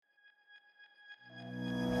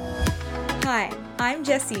Hi, I'm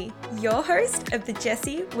Jessie, your host of the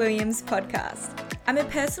Jessie Williams podcast. I'm a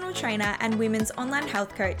personal trainer and women's online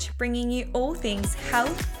health coach, bringing you all things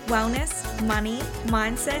health, wellness, money,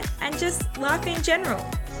 mindset, and just life in general.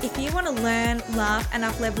 If you want to learn, laugh, and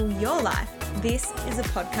up-level your life, this is a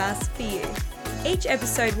podcast for you. Each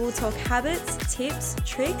episode will talk habits, tips,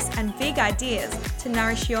 tricks, and big ideas to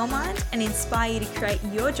nourish your mind and inspire you to create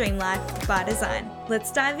your dream life by design.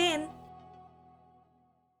 Let's dive in.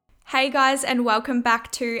 Hey guys, and welcome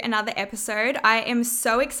back to another episode. I am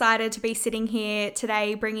so excited to be sitting here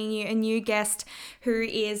today bringing you a new guest who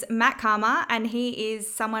is Matt Cama, and he is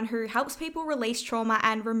someone who helps people release trauma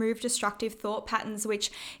and remove destructive thought patterns,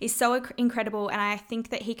 which is so incredible, and I think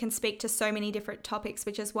that he can speak to so many different topics,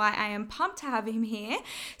 which is why I am pumped to have him here.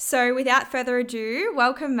 So without further ado,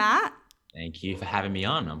 welcome Matt. Thank you for having me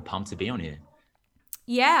on. I'm pumped to be on here.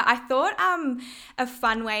 Yeah, I thought a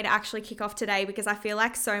fun way to actually kick off today, because I feel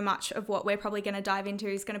like so much of what we're probably going to dive into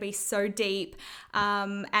is going to be so deep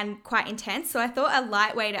and quite intense. So I thought a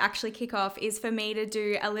light way to actually kick off is for me to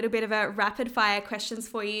do a little bit of a rapid fire questions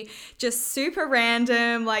for you, just super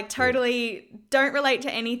random, like totally don't relate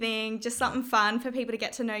to anything, just something fun for people to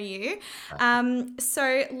get to know you.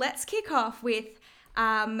 So let's kick off with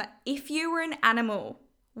if you were an animal,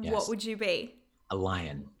 what would you be? A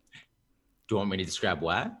lion. Do you want me to describe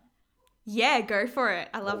why? Yeah, go for it.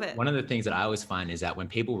 I love it. One of the things that I always find is that when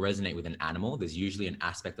people resonate with an animal, there's usually an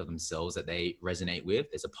aspect of themselves that they resonate with.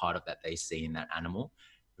 There's a part of that they see in that animal.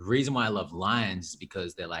 The reason why I love lions is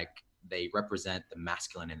because they represent the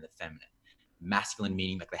masculine and the feminine. Masculine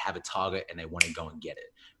meaning like they have a target and they want to go and get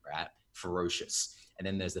it, right? Ferocious. And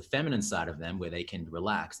then there's the feminine side of them where they can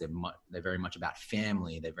relax. They're very much about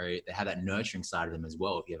family. They have that nurturing side of them as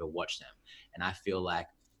well if you ever watch them. And I feel like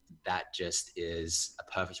that just is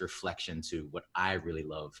a perfect reflection to what I really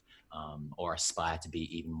love or aspire to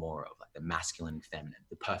be even more of, like the masculine and feminine,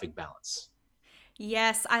 the perfect balance.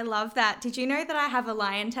 Yes, I love that. Did you know that I have a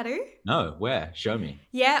lion tattoo? No, where? Show me.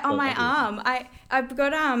 Yeah, on my arm. I've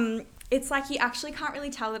got it's like you actually can't really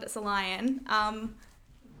tell that it's a lion.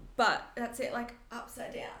 But that's it, like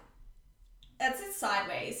upside down. That's it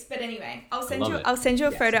sideways. But anyway, I'll send you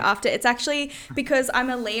a photo after. It's actually because I'm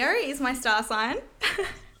a Leo, is my star sign.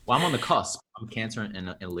 Well, I'm on the cusp. I'm Cancer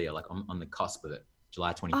and Leo, like I'm on the cusp of it.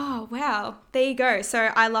 July 20th. Oh, wow. There you go. So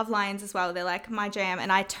I love lions as well. They're like my jam,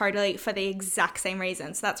 and I totally, for the exact same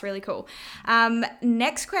reason. So that's really cool.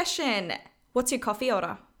 Next question. What's your coffee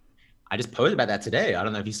order? I just posted about that today. I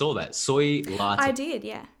don't know if you saw that. Soy latte. I did,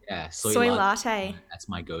 yeah. Yeah, soy latte. That's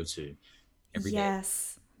my go-to every day.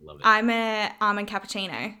 Yes. Love it. I'm a almond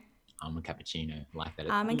cappuccino. Almond cappuccino, like that.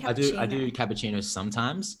 Almond cappuccino. I do cappuccinos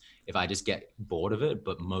sometimes if I just get bored of it,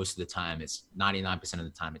 but most of the time it's 99% of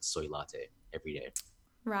the time it's soy latte every day.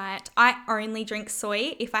 Right. I only drink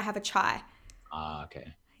soy if I have a chai.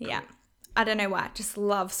 Okay. Yeah. Cool. I don't know why. Just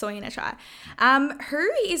love soy in a chai.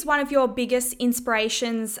 Who is one of your biggest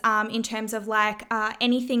inspirations in terms of like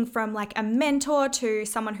anything from like a mentor to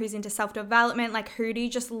someone who's into self-development? Like who do you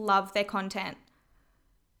just love their content?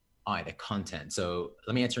 The content. So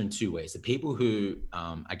let me answer in two ways. The people who,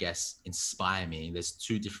 I guess, inspire me, there's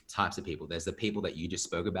two different types of people. There's the people that you just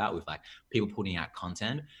spoke about with like people putting out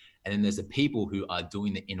content. And then there's the people who are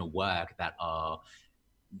doing the inner work that are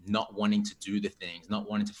not wanting to do the things, not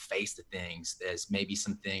wanting to face the things. There's maybe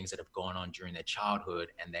some things that have gone on during their childhood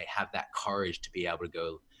and they have that courage to be able to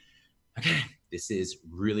go, okay, this is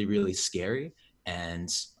really, really scary and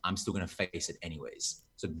I'm still going to face it anyways.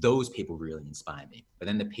 So those people really inspire me. But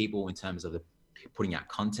then the people in terms of the putting out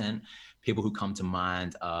content, people who come to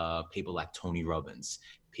mind are people like Tony Robbins,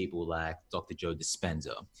 people like Dr. Joe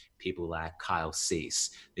Dispenza, people like Kyle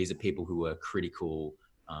Cease. These are people who were critical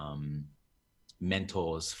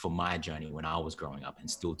mentors for my journey when I was growing up and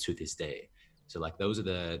still to this day. So like those are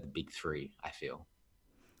the big three, I feel.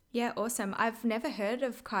 Yeah, awesome. I've never heard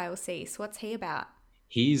of Kyle Cease. What's he about?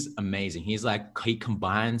 He's amazing. He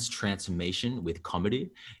combines transformation with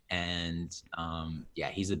comedy. And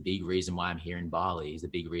he's a big reason why I'm here in Bali. He's a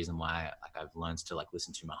big reason why I've learned to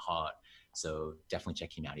listen to my heart. So definitely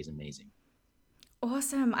check him out. He's amazing.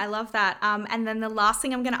 Awesome. I love that. And then the last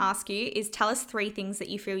thing I'm going to ask you is tell us 3 things that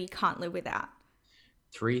you feel you can't live without.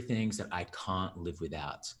 3 things that I can't live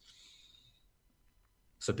without.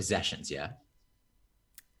 So possessions, yeah?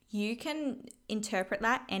 You can interpret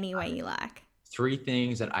that any way you like. 3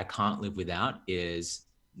 things that I can't live without is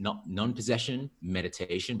non-possession,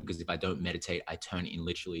 meditation, because if I don't meditate, I turn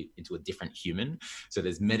literally into a different human. So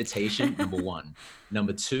there's meditation, number 1.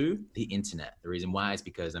 Number 2, the internet. The reason why is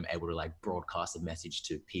because I'm able to broadcast a message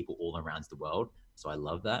to people all around the world. So I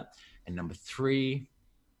love that. And number 3,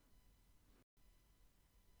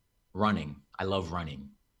 running. I love running.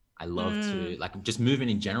 I love to Mm, like just moving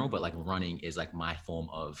in general, but like running is like my form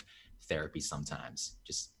of therapy sometimes.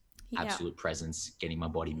 Just yeah. absolute presence, getting my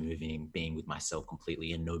body moving, being with myself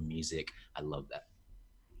completely and no music. I love that.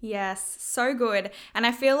 Yes, so good. And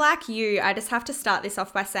I feel like I just have to start this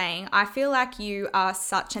off by saying, I feel like you are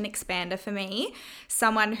such an expander for me.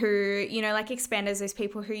 Someone who, like expanders, those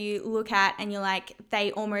people who you look at and you're like,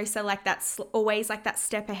 they almost are like that, always like that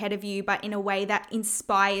step ahead of you, but in a way that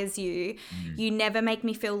inspires you. Mm, You never make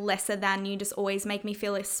me feel lesser than, you just always make me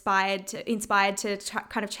feel inspired to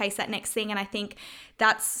kind of chase that next thing. And I think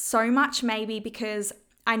that's so much maybe because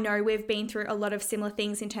I know we've been through a lot of similar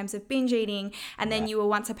things in terms of binge eating. And then yeah. you were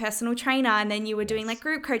once a personal trainer, and then you were doing like Yes.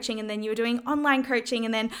 group coaching, and then you were doing online coaching.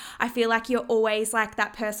 And then I feel like you're always like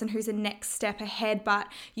that person who's a next step ahead, but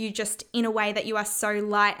you just, in a way that you are so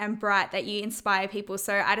light and bright that you inspire people.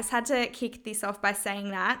 So I just had to kick this off by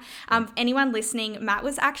saying that. Thank Anyone listening, Matt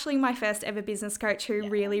was actually my first ever business coach who you.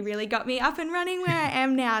 really, really Yes. got me up and running where I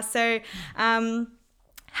am now. So,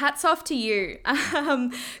 hats off to you.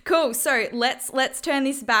 Cool. So let's turn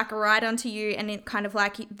this back right onto you and it kind of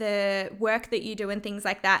like the work that you do and things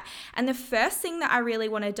like that. And the first thing that I really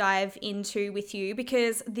want to dive into with you,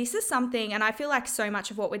 because this is something, and I feel like so much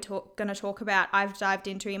of what we're going to talk about, I've dived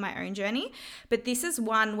into in my own journey, but this is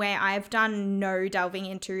one where I've done no delving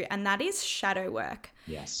into, and that is shadow work.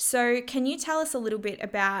 Yes. So, can you tell us a little bit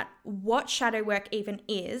about what shadow work even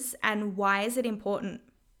is and why is it important?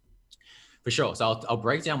 For sure. So I'll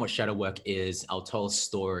break down what shadow work is. I'll tell a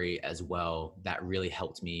story as well that really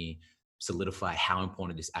helped me solidify how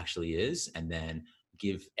important this actually is, and then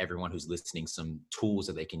give everyone who's listening some tools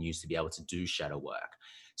that they can use to be able to do shadow work.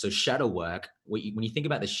 So shadow work, when you think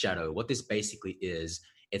about the shadow, what this basically is,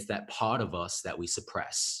 it's that part of us that we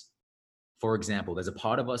suppress. For example, there's a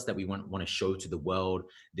part of us that we want to show to the world.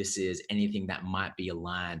 This is anything that might be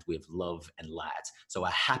aligned with love and light. So, a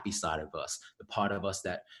happy side of us, the part of us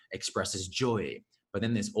that expresses joy. But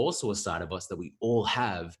then there's also a side of us that we all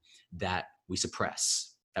have that we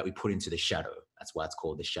suppress, that we put into the shadow. That's why it's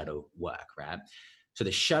called the shadow work, right? So,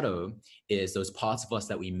 the shadow is those parts of us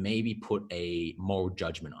that we maybe put a moral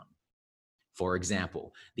judgment on. For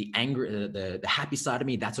example, the anger, the happy side of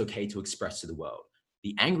me, that's okay to express to the world.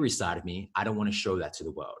 The angry side of me, I don't want to show that to the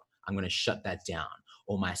world. I'm going to shut that down.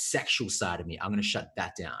 Or my sexual side of me, I'm going to shut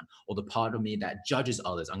that down. Or the part of me that judges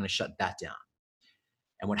others, I'm going to shut that down.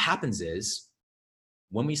 And what happens is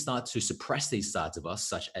when we start to suppress these sides of us,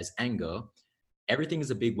 such as anger, everything is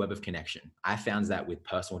a big web of connection. I found that with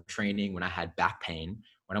personal training, when I had back pain,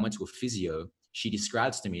 when I went to a physio, she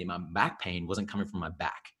describes to me my back pain wasn't coming from my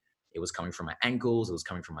back. It was coming from my ankles, it was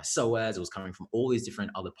coming from my psoas, it was coming from all these different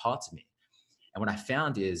other parts of me. And what I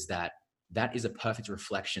found is that that is a perfect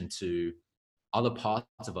reflection to other parts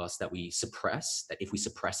of us that we suppress, that if we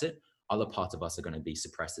suppress it, other parts of us are going to be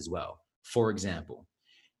suppressed as well. For example,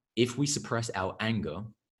 if we suppress our anger,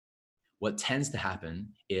 what tends to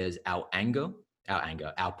happen is our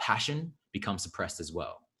passion becomes suppressed as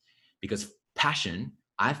well. Because passion,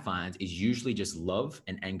 I find, is usually just love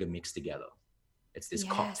and anger mixed together. It's this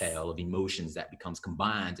Yes. cocktail of emotions that becomes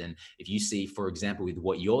combined. And if you see, for example, with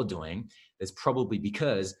what you're doing, there's probably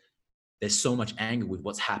because there's so much anger with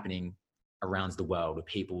what's happening around the world, with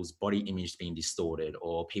people's body image being distorted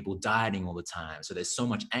or people dieting all the time. So there's so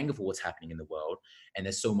much anger for what's happening in the world, and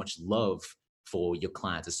there's so much love for your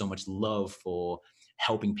clients. There's so much love for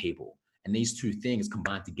helping people, and these two things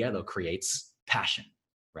combined together creates passion,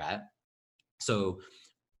 right? So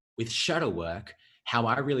with shadow work, how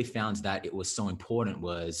I really found that it was so important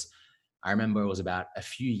was I remember it was about a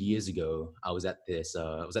few years ago. I was at this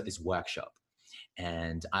workshop,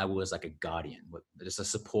 and I was like a guardian, just a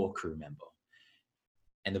support crew member.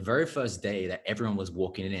 And the very first day that everyone was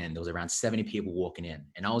walking in, there was around 70 people walking in.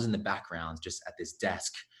 And I was in the background, just at this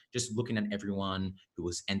desk, just looking at everyone who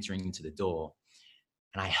was entering into the door.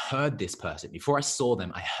 And I heard this person. Before I saw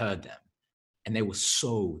them, I heard them. And they were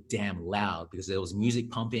so damn loud because there was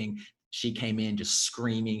music pumping. She came in just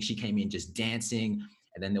screaming. She came in just dancing.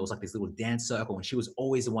 And then there was like this little dance circle. And she was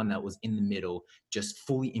always the one that was in the middle, just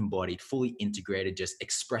fully embodied, fully integrated, just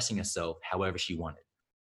expressing herself however she wanted.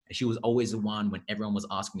 And she was always the one when everyone was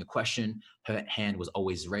asking a question, her hand was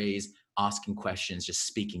always raised, asking questions, just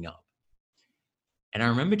speaking up. And I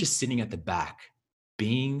remember just sitting at the back,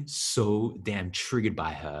 being so damn triggered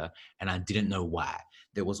by her, and I didn't know why.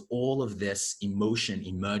 There was all of this emotion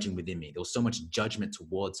emerging within me. There was so much judgment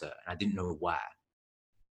towards her, and I didn't know why.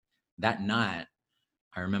 That night,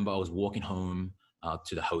 I remember I was walking home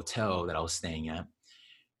to the hotel that I was staying at.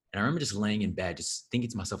 And I remember just laying in bed, just thinking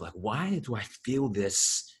to myself, like, why do I feel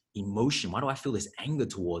this emotion? Why do I feel this anger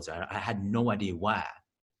towards her? I had no idea why.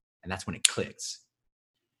 And that's when it clicked.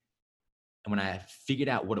 And when I figured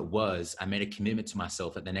out what it was, I made a commitment to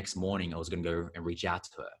myself that the next morning I was going to go and reach out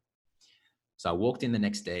to her. So I walked in the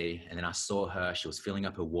next day and then I saw her. She was filling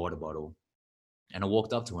up her water bottle. And I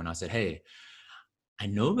walked up to her and I said, hey, I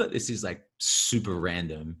know that this is like super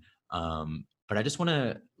random, but I just want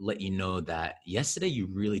to let you know that yesterday you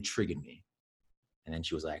really triggered me. And then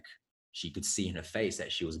she was like, she could see in her face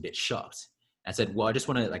that she was a bit shocked. I said, well, I just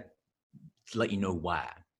want to like let you know why.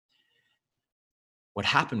 What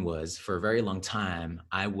happened was, for a very long time,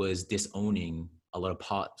 I was disowning a lot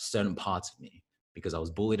of certain parts of me because I was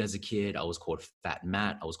bullied as a kid. I was called Fat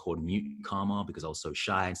Matt. I was called Mute Cama because I was so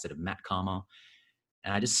shy instead of Matt Cama.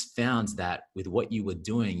 And I just found that with what you were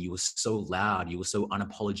doing, you were so loud, you were so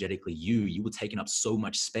unapologetically you were taking up so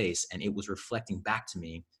much space, and it was reflecting back to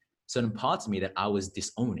me certain parts of me that I was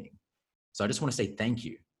disowning. So I just want to say thank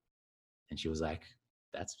you. And she was like,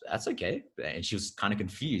 that's okay. And she was kind of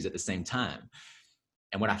confused at the same time.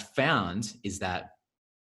 And what I found is that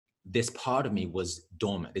this part of me was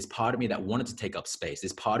dormant. This part of me that wanted to take up space.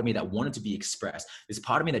 This part of me that wanted to be expressed. This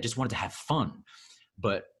part of me that just wanted to have fun.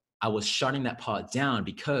 But I was shutting that part down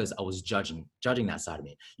because I was judging that side of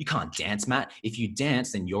me. You can't dance, Matt. If you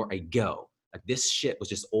dance, then you're a girl. Like this shit was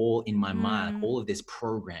just all in my mind, like all of this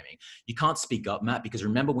programming. You can't speak up, Matt, because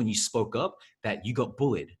remember when you spoke up that you got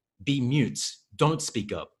bullied. Be mute. Don't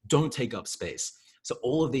speak up. Don't take up space. So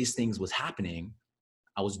all of these things was happening.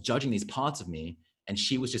 I was judging these parts of me, and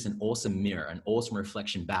she was just an awesome mirror, an awesome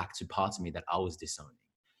reflection back to parts of me that I was disowning.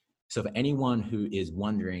 So for anyone who is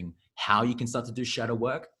wondering how you can start to do shadow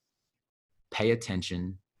work, pay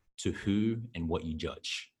attention to who and what you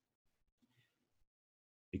judge.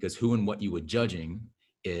 Because who and what you were judging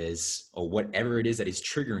is, or whatever it is that is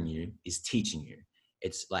triggering you, is teaching you.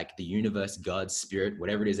 It's like the universe, God, spirit,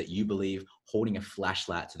 whatever it is that you believe, holding a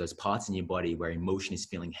flashlight to those parts in your body where emotion is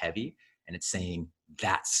feeling heavy, and it's saying,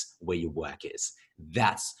 that's where your work is.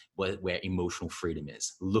 That's where emotional freedom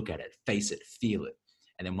is. Look at it, face it, feel it.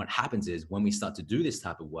 And then what happens is when we start to do this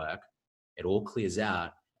type of work, it all clears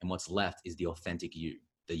out. And what's left is the authentic you,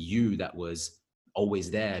 the you that was always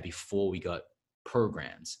there before we got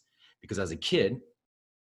programs. Because as a kid,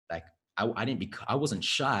 like I wasn't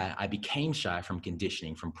shy. I became shy from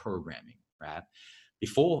conditioning, from programming, right?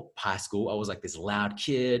 Before high school, I was like this loud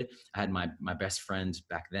kid. I had my best friend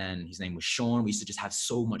back then. His name was Sean. We used to just have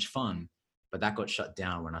so much fun, but that got shut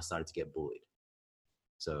down when I started to get bullied.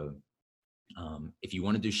 So if you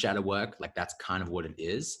want to do shadow work, like that's kind of what it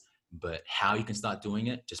is. But how you can start doing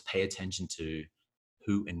it, just pay attention to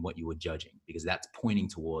who and what you were judging, because that's pointing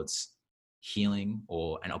towards healing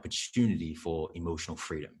or an opportunity for emotional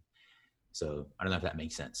freedom. So I don't know if that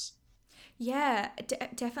makes sense. Yeah,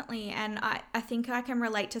 definitely. And I think I can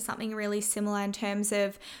relate to something really similar in terms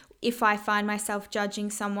of if I find myself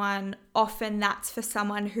judging someone, often that's for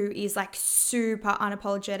someone who is like super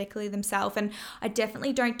unapologetically themselves. And I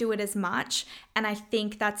definitely don't do it as much. And I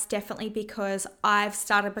think that's definitely because I've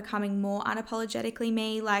started becoming more unapologetically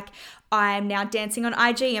me. Like I'm now dancing on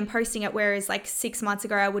IG and posting it, whereas like 6 months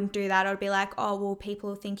ago, I wouldn't do that. I'd be like, oh, well,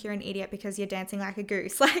 people think you're an idiot because you're dancing like a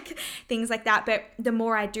goose, like things like that. But the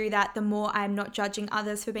more I do that, the more I'm not judging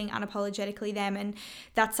others for being unapologetically them. And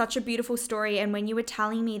that's such a beautiful story. And when you were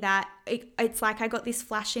telling me that, it's like I got this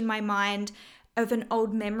flash in my mind of an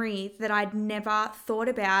old memory that I'd never thought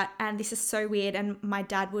about. And this is so weird. And my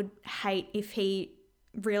dad would hate if he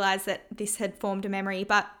realized that this had formed a memory.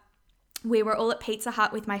 But we were all at Pizza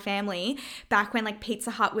Hut with my family back when like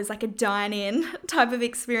Pizza Hut was like a dine-in type of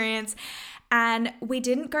experience. And we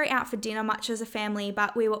didn't go out for dinner much as a family,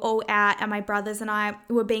 but we were all out and my brothers and I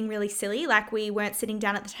were being really silly. Like we weren't sitting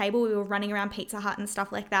down at the table. We were running around Pizza Hut and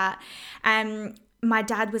stuff like that. And my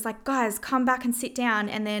dad was like, guys, come back and sit down.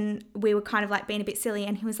 And then we were kind of like being a bit silly.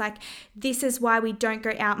 And he was like, this is why we don't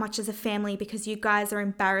go out much as a family, because you guys are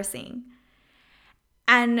embarrassing.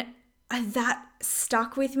 And that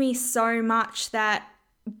stuck with me so much, that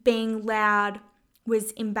being loud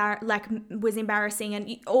was embarrassing,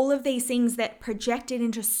 and all of these things that projected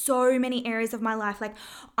into so many areas of my life. Like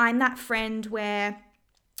I'm that friend where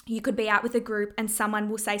you could be out with a group and someone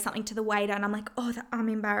will say something to the waiter and I'm like, oh, I'm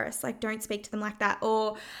embarrassed. Like, don't speak to them like that.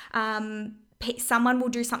 Or someone will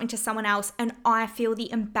do something to someone else and I feel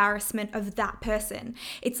the embarrassment of that person.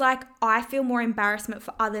 It's like I feel more embarrassment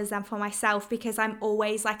for others than for myself, because I'm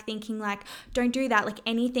always like thinking like, don't do that. Like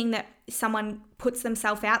anything that someone puts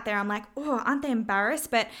themselves out there, I'm like, oh, aren't they embarrassed?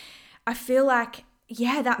 But I feel like,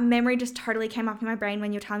 yeah, that memory just totally came up in my brain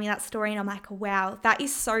when you're telling me that story. And I'm like, wow, that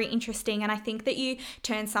is so interesting. And I think that you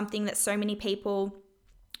turn something that so many people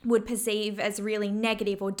would perceive as really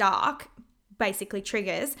negative or dark basically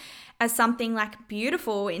triggers as something like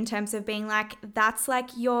beautiful in terms of being like, that's like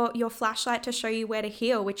your flashlight to show you where to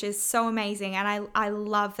heal, which is so amazing. And I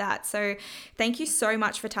love that. So thank you so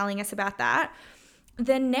much for telling us about that.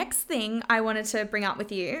 The next thing I wanted to bring up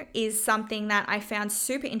with you is something that I found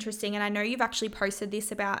super interesting, and I know you've actually posted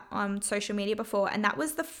this about on social media before, and that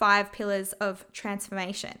was the 5 pillars of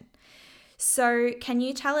transformation. So, can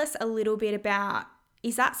you tell us a little bit about,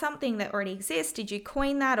 is that something that already exists? Did you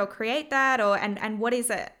coin that or create that, or and what is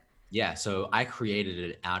it? Yeah, so I created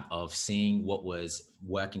it out of seeing what was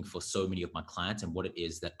working for so many of my clients and what it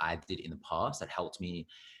is that I did in the past that helped me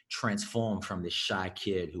transform from this shy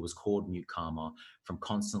kid who was called Mute Karma, from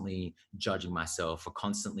constantly judging myself, for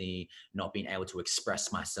constantly not being able to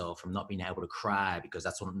express myself, from not being able to cry because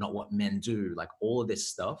that's not what men do, like all of this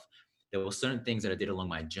stuff. There were certain things that I did along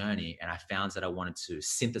my journey, and I found that I wanted to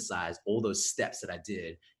synthesize all those steps that I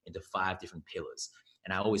did into 5 different pillars.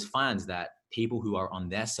 And I always find that people who are on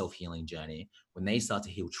their self-healing journey, when they start to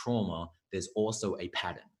heal trauma, there's also a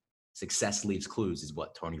pattern. Success leaves clues is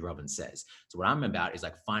what Tony Robbins says. So what I'm about is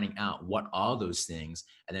like finding out what are those things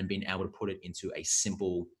and then being able to put it into a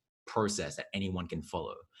simple process that anyone can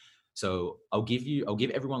follow. So I'll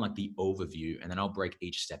give everyone like the overview and then I'll break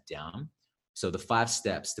each step down. So the 5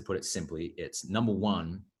 steps, to put it simply, it's number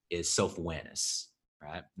 1 is self-awareness.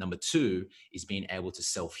 Right. Number 2 is being able to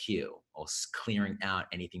self-heal or clearing out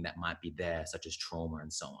anything that might be there, such as trauma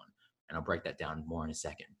and so on. And I'll break that down more in a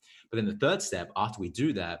second. But then the third step, after we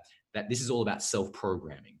do that, that this is all about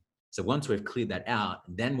self-programming. So once we've cleared that out,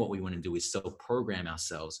 then what we want to do is self-program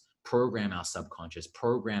ourselves, program our subconscious,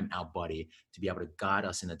 program our body to be able to guide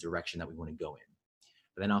us in the direction that we want to go in.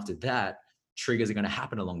 But then after that, triggers are going to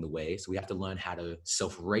happen along the way. So we have to learn how to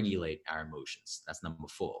self-regulate our emotions. That's number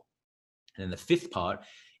 4. And then the 5th part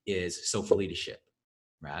is self-leadership,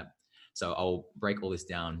 right? So I'll break all this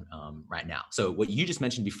down right now. So what you just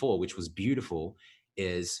mentioned before, which was beautiful,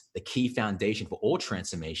 is the key foundation for all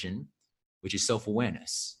transformation, which is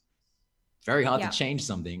self-awareness. It's very hard to Yeah. change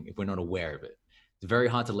something if we're not aware of it. It's very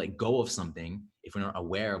hard to let go of something if we're not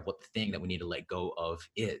aware of what the thing that we need to let go of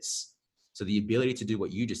is. So the ability to do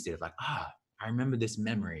what you just did, like, I remember this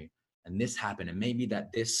memory and this happened, and maybe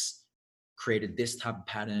that this created this type of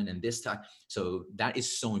pattern and this type. So that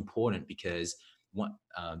is so important because what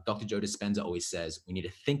Dr. Joe Dispenza always says, we need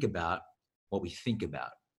to think about what we think about.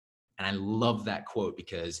 And I love that quote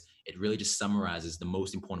because it really just summarizes the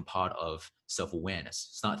most important part of self-awareness.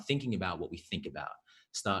 Start thinking about what we think about.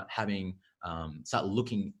 Start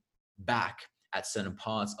looking back at certain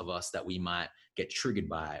parts of us that we might get triggered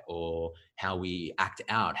by, or how we act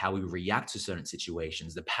out, how we react to certain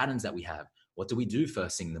situations, the patterns that we have. What do we do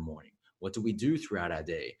first thing in the morning? What do we do throughout our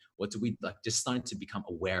day? What do we like? Just starting to become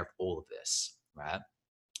aware of all of this, right?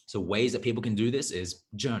 So ways that people can do this is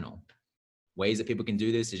journal. Ways that people can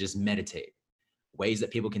do this is just meditate. Ways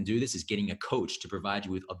that people can do this is getting a coach to provide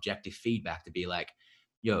you with objective feedback to be like,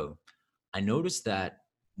 yo, I noticed that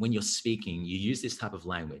when you're speaking, you use this type of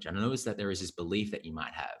language. I noticed that there is this belief that you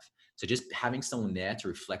might have. So just having someone there to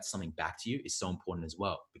reflect something back to you is so important as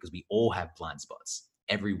well, because we all have blind spots.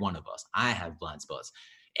 Every one of us. I have blind spots.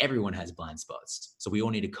 Everyone has blind spots. So we all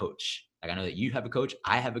need a coach. Like I know that you have a coach.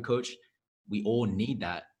 I have a coach. We all need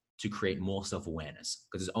that to create more self-awareness,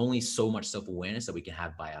 because there's only so much self-awareness that we can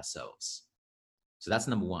have by ourselves. So that's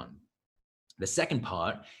number 1. The second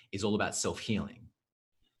part is all about self-healing.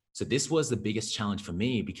 So this was the biggest challenge for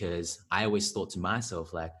me because I always thought to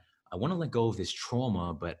myself, like, I want to let go of this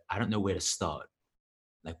trauma, but I don't know where to start.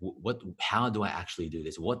 Like, how do I actually do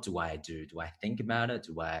this? What do I do? Do I think about it?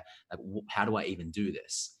 How do I even do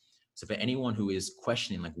this? So for anyone who is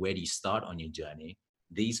questioning, like, where do you start on your journey?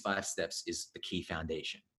 These 5 steps is the key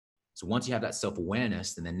foundation. So once you have that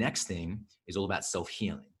self-awareness, then the next thing is all about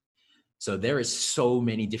self-healing. So there is so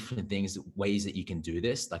many different ways that you can do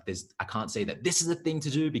this. Like I can't say that this is a thing to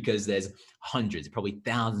do because there's hundreds, probably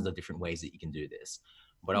thousands of different ways that you can do this,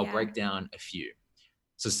 but I'll Yeah. break down a few.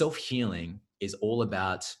 So self-healing is all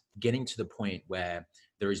about getting to the point where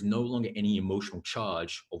there is no longer any emotional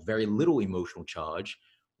charge or very little emotional charge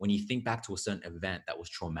when you think back to a certain event that was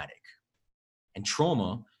traumatic. And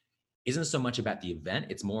trauma isn't so much about the event,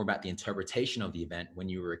 it's more about the interpretation of the event when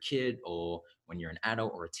you were a kid or when you're an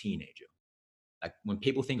adult or a teenager. Like when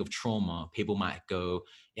people think of trauma, people might go,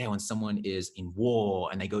 yeah, when someone is in war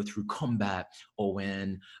and they go through combat, or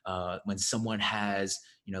when someone has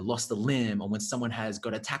lost a limb, or when someone has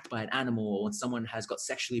got attacked by an animal, or when someone has got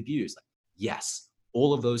sexually abused. Like, yes,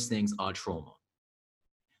 all of those things are trauma,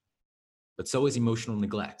 but so is emotional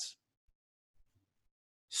neglect.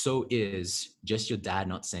 So is just your dad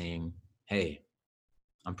not saying, hey,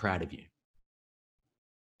 I'm proud of you.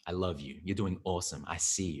 I love you. You're doing awesome. I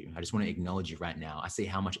see you. I just want to acknowledge you right now. I see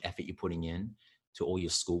how much effort you're putting in to all your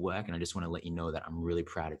schoolwork. And I just want to let you know that I'm really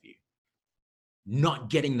proud of you. Not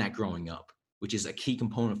getting that growing up, which is a key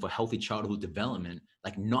component for healthy childhood development,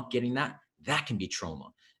 like not getting that, that can be trauma.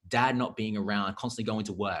 Dad not being around, constantly going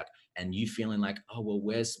to work, and you feeling like, oh, well,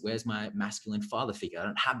 where's my masculine father figure? I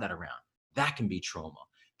don't have that around. That can be trauma.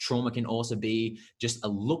 Trauma can also be just a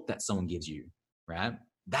look that someone gives you, right?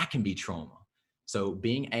 That can be trauma. So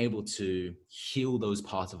being able to heal those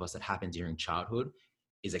parts of us that happen during childhood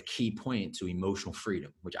is a key point to emotional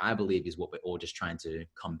freedom, which I believe is what we're all just trying to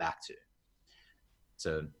come back to.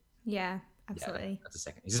 So Yeah, yeah, absolutely. that's a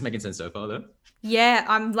second. Is this making sense so far though? Yeah,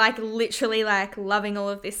 I'm like literally like loving all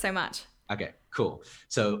of this so much. Okay, cool.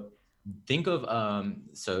 So think of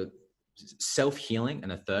self-healing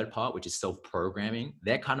and the third part, which is self-programming,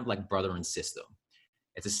 they're kind of like brother and sister.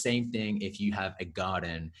 It's the same thing if you have a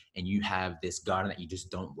garden and you have this garden that you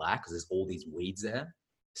just don't like because there's all these weeds there.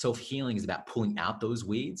 Self-healing is about pulling out those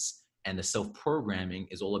weeds, and the self-programming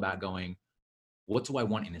is all about going, what do I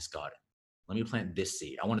want in this garden? Let me plant this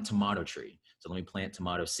seed. I want a tomato tree. So let me plant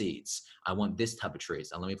tomato seeds. I want this type of tree.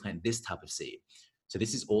 So let me plant this type of seed. So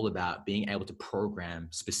this is all about being able to program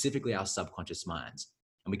specifically our subconscious minds.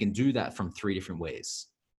 And we can do that from three different ways.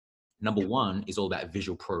 Number one is all about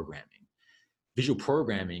visual programming. Visual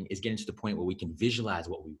programming is getting to the point where we can visualize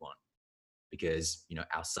what we want, because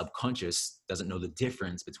our subconscious doesn't know the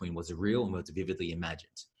difference between what's real and what's vividly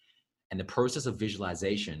imagined. And the process of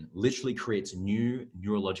visualization literally creates new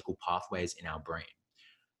neurological pathways in our brain.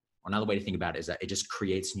 Another way to think about it is that it just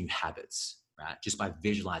creates new habits, right? Just by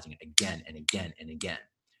visualizing it again and again and again.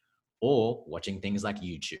 Or watching things like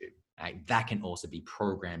YouTube, right? That can also be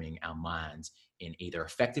programming our minds in either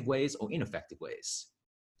effective ways or ineffective ways.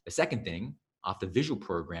 The second thing after visual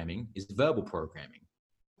programming is verbal programming.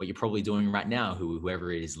 What you're probably doing right now,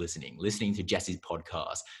 whoever it is listening to Jesse's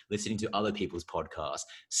podcast, listening to other people's podcasts,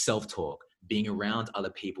 self-talk, being around other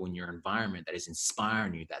people in your environment that is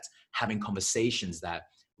inspiring you, that's having conversations that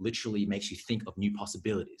literally makes you think of new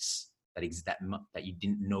possibilities that you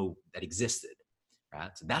didn't know that existed, right?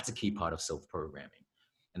 So that's a key part of self-programming.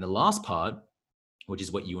 And the last part, which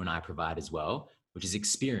is what you and I provide as well, which is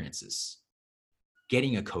experiences.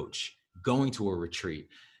 Getting a coach, going to a retreat,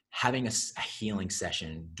 having a healing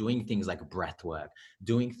session, doing things like breath work,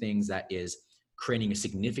 doing things that is creating a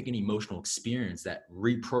significant emotional experience that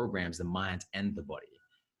reprograms the mind and the body.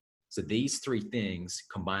 So these three things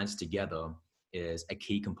combined together is a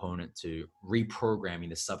key component to reprogramming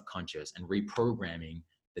the subconscious and reprogramming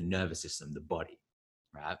the nervous system, the body,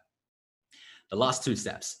 right? The last two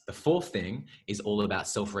steps. The fourth thing is all about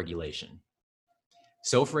self-regulation.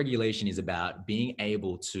 Self-regulation is about being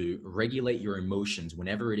able to regulate your emotions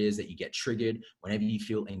whenever it is that you get triggered, whenever you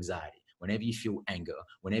feel anxiety, whenever you feel anger,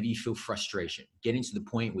 whenever you feel frustration, getting to the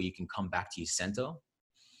point where you can come back to your center,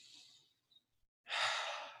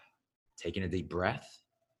 taking a deep breath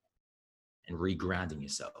and regrounding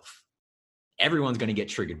yourself. Everyone's going to get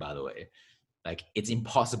triggered, by the way. Like, it's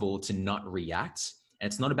impossible to not react.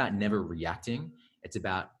 And it's not about never reacting. It's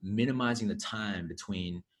about minimizing the time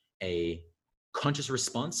between a conscious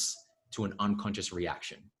response to an unconscious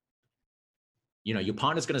reaction. Your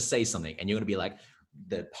partner's going to say something and you're going to be like,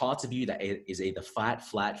 the parts of you that is either fight,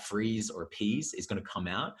 flight, freeze, or appease is going to come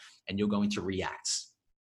out and you're going to react.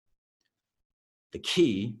 The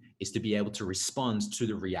key is to be able to respond to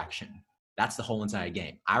the reaction. That's the whole entire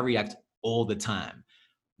game. I react all the time.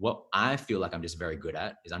 What I feel like I'm just very good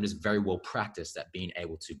at is I'm just very well practiced at being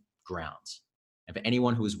able to ground. And for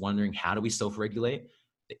anyone who is wondering, how do we self-regulate?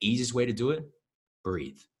 The easiest way to do it,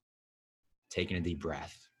 breathe. Taking a deep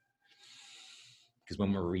breath. Because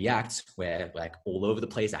when we react, we're like all over the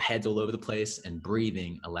place, our head's all over the place, and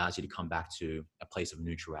breathing allows you to come back to a place of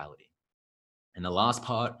neutrality. And the last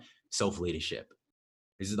part, self-leadership.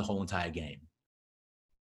 This is the whole entire game.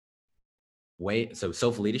 So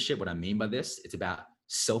self-leadership, what I mean by this, it's about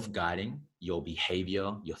self-guiding your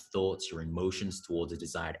behavior, your thoughts, your emotions towards a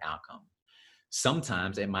desired outcome.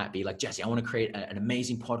 Sometimes it might be like, Jesse, I want to create an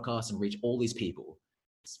amazing podcast and reach all these people.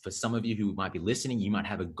 For some of you who might be listening, you might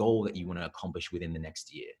have a goal that you want to accomplish within the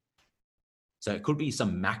next year. So it could be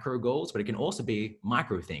some macro goals, but it can also be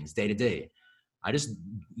micro things, day to day. I just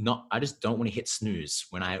don't want to hit snooze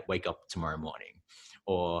when I wake up tomorrow morning.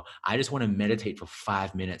 Or I just want to meditate for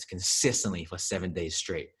 5 minutes consistently for 7 days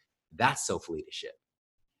straight. That's self-leadership.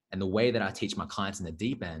 And the way that I teach my clients in the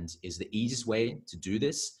deep end is the easiest way to do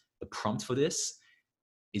this. The prompt for this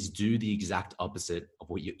is do the exact opposite of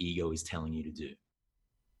what your ego is telling you to do.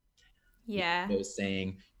 Yeah. Ego is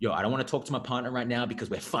saying, yo, I don't want to talk to my partner right now because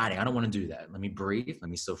we're fighting. I don't want to do that. Let me breathe. Let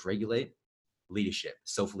me self-regulate. leadership,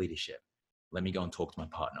 self-leadership. Let me go and talk to my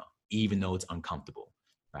partner, even though it's uncomfortable,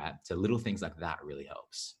 right? So little things like that really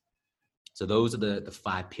helps. So those are the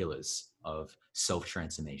 5 pillars of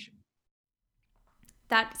self-transformation.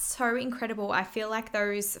 That's so incredible. I feel like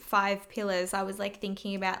those 5 pillars, I was like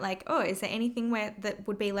thinking about like, oh, is there anything where that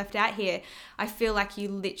would be left out here? I feel like you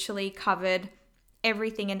literally covered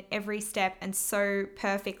everything and every step and so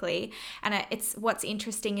perfectly. And it's what's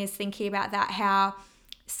interesting is thinking about that, how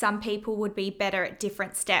some people would be better at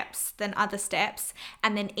different steps than other steps.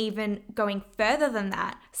 And then even going further than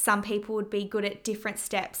that, some people would be good at different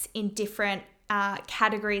steps in different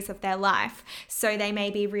categories of their life. So they may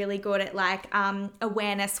be really good at like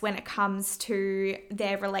awareness when it comes to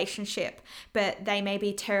their relationship, but they may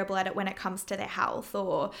be terrible at it when it comes to their health,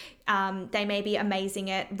 or they may be amazing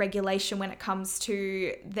at regulation when it comes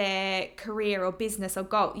to their career or business or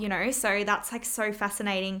goal, you know? So that's like so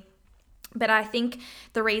fascinating. But I think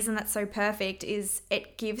the reason that's so perfect is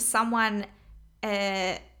it gives someone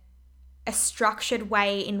a structured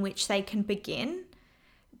way in which they can begin.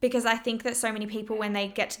 Because I think that so many people, when they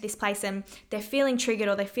get to this place and they're feeling triggered,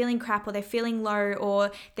 or they're feeling crap, or they're feeling low, or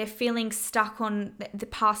they're feeling stuck on the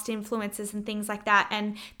past influences and things like that,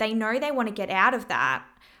 and they know they want to get out of that,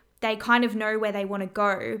 they kind of know where they want to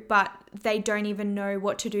go, but they don't even know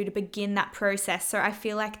what to do to begin that process. So I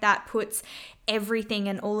feel like that puts everything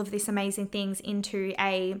and all of these amazing things into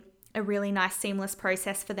a really nice, seamless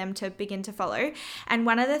process for them to begin to follow. And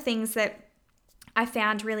one of the things that I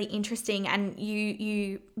found really interesting, and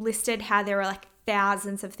you listed how there are like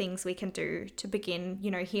thousands of things we can do to begin,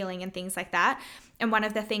 you know, healing and things like that. And one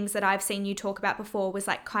of the things that I've seen you talk about before was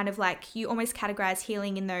like kind of like you almost categorize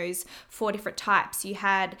healing in those 4 different types. You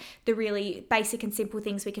had the really basic and simple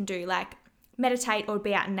things we can do, like meditate or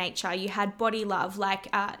be out in nature. You had body love,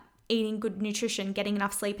 like eating good nutrition, getting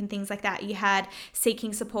enough sleep and things like that. You had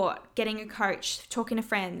seeking support, getting a coach, talking to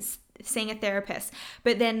friends, seeing a therapist.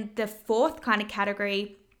 But then the 4th kind of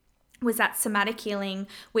category was that somatic healing,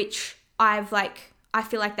 which I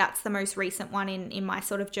feel like that's the most recent one in my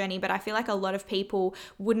sort of journey. But I feel like a lot of people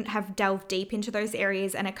wouldn't have delved deep into those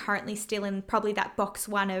areas and are currently still in probably that box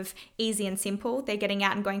 1 of easy and simple. They're getting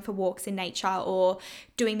out and going for walks in nature or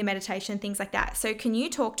doing the meditation, things like that. So can you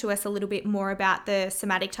talk to us a little bit more about the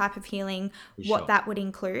somatic type of healing, what that would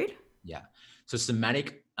include? Yeah. So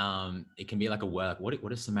somatic, it can be like a word. What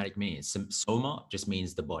does somatic mean? Soma just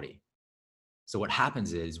means the body. So what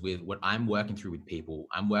happens is, with what I'm working through with people,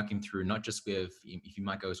 I'm working through not just with, if you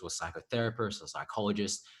might go to a psychotherapist or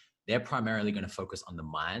psychologist, they're primarily going to focus on the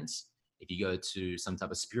minds. If you go to some type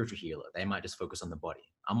of spiritual healer, they might just focus on the body.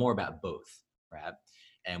 I'm more about both, right?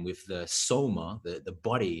 And with the soma, the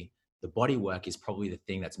body work is probably the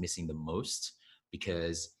thing that's missing the most,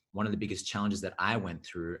 because one of the biggest challenges that I went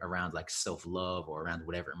through around like self-love or around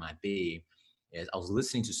whatever it might be is I was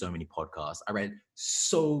listening to so many podcasts. I read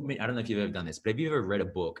so many. I don't know if you've ever done this, but have you ever read a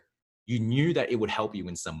book? You knew that it would help you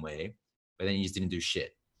in some way, but then you just didn't do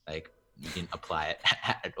shit. Like you didn't apply it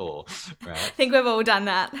at all, right? I think we've all done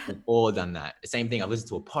that. We've all done that. The same thing. I listened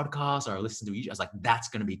to a podcast or I listened to YouTube. I was like, that's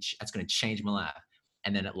going to change my life.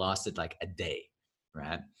 And then it lasted like a day,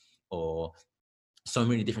 right? Or so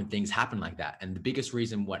many different things happen like that. And the biggest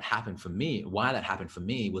reason why that happened for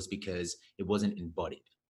me was because it wasn't embodied.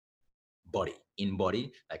 In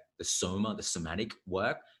body, like the soma, the somatic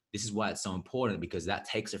work. This is why it's so important, because that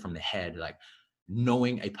takes it from the head, like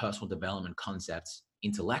knowing a personal development concept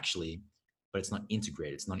intellectually, but it's not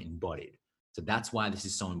integrated, it's not embodied. So that's why this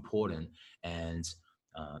is so important. And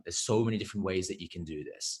there's so many different ways that you can do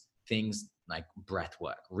this. Things like breath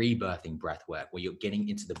work, rebirthing breath work, where you're getting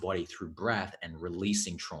into the body through breath and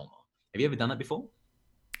releasing trauma. Have you ever done that before?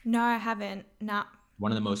 No, I haven't. Nah.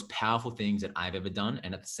 One of the most powerful things that I've ever done.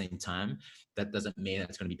 And at the same time, that doesn't mean that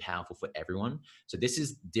it's going to be powerful for everyone. So this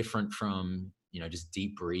is different from, just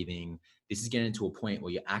deep breathing. This is getting to a point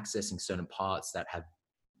where you're accessing certain parts that have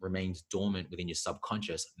remained dormant within your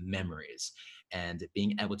subconscious memories, and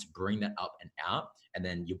being able to bring that up and out. And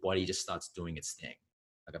then your body just starts doing its thing.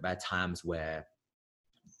 Like I've had times where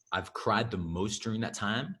I've cried the most during that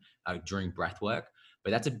time, during breath work, but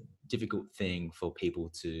that's a difficult thing for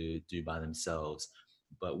people to do by themselves.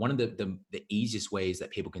 But one of the easiest ways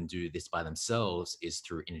that people can do this by themselves is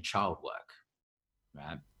through inner child work,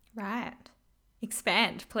 right? Right.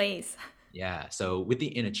 Expand, please. Yeah. So with the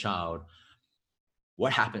inner child,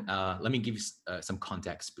 what happened? Let me give you some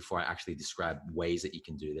context before I actually describe ways that you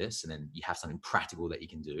can do this, and then you have something practical that you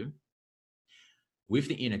can do. With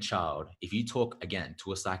the inner child, if you talk again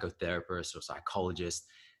to a psychotherapist or psychologist,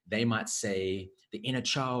 they might say the inner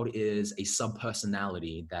child is a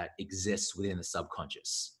subpersonality that exists within the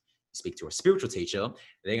subconscious. speak to a spiritual teacher,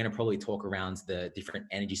 they're going to probably talk around the different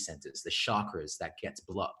energy centers, the chakras that gets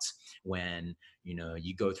blocked when,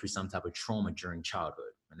 you go through some type of trauma during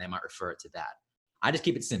childhood, and they might refer it to that. I just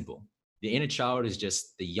keep it simple. The inner child is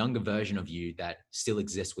just the younger version of you that still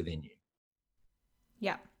exists within you.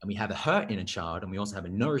 Yeah. And we have a hurt inner child, and we also have a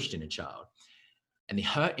nourished inner child. And the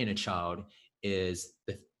hurt inner child is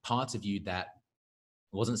the parts of you that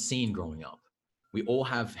wasn't seen growing up. We all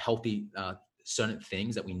have healthy, certain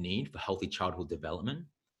things that we need for healthy childhood development.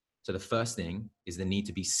 So the first thing is the need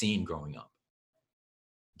to be seen growing up.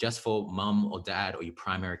 Just for mom or dad or your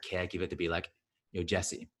primary caregiver to be like, yo,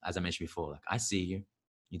 Jesse, as I mentioned before, like, I see you.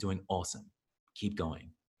 You're doing awesome. Keep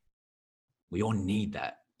going. We all need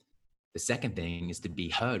that. The second thing is to be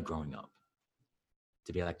heard growing up.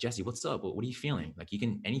 To be like, Jesse, what's up? What are you feeling? Like,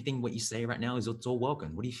 anything what you say right now it's all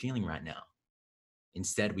welcome. What are you feeling right now?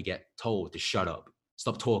 Instead, we get told to shut up,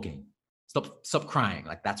 stop talking, stop crying.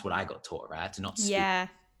 Like, that's what I got taught, right? To not speak. Yeah.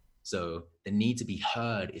 So the need to be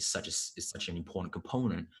heard is such an important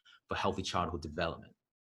component for healthy childhood development.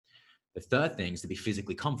 The third thing is to be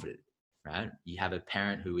physically comforted, right? You have a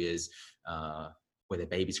parent who is where their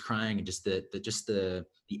baby's crying, and just the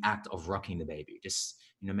act of rocking the baby, just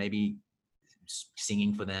maybe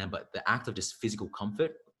singing for them, but the act of just physical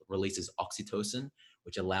comfort releases oxytocin,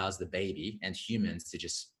 which allows the baby and humans to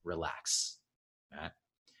just relax, right?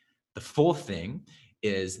 The fourth thing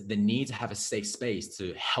is the need to have a safe space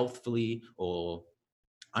to healthfully or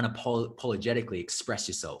unapologetically express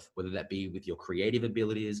yourself, whether that be with your creative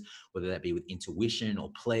abilities, whether that be with intuition or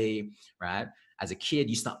play, right? As a kid,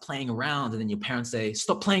 you start playing around, and then your parents say,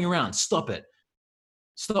 stop playing around, stop it.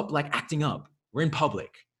 Stop like acting up. We're in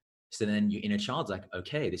public. So then your inner child's like,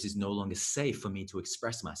 okay, this is no longer safe for me to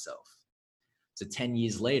express myself. So 10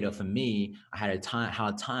 years later, for me, I had a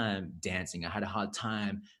hard time dancing. I had a hard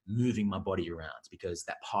time moving my body around because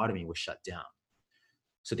that part of me was shut down.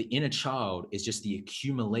 So the inner child is just the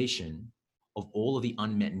accumulation of all of the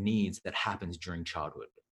unmet needs that happens during childhood.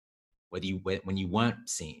 When you weren't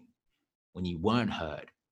seen, when you weren't heard,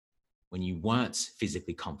 when you weren't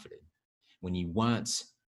physically comforted, when you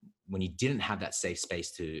didn't have that safe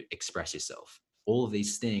space to express yourself. All of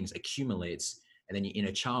these things accumulates, and then your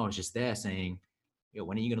inner child is just there saying,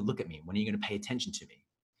 when are you going to look at me? When are you going to pay attention to me?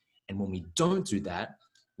 And when we don't do that,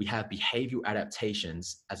 we have behavioral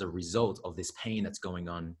adaptations as a result of this pain that's going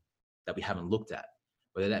on that we haven't looked at,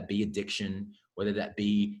 whether that be addiction, whether that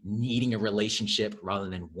be needing a relationship rather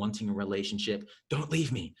than wanting a relationship. Don't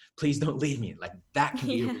leave me. Please don't leave me. Like, that can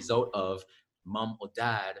be a result of mom or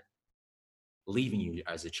dad leaving you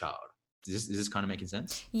as a child. Is this kind of making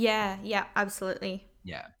sense? Yeah, absolutely.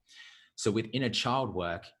 Yeah. So with inner child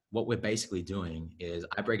work, what we're basically doing is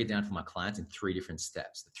I break it down for my clients in 3 different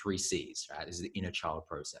steps, the 3 C's, right? This is the inner child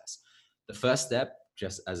process. The first step,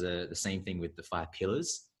 just as the same thing with the 5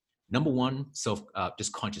 pillars. Number 1,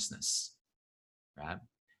 just consciousness, right?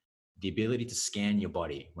 The ability to scan your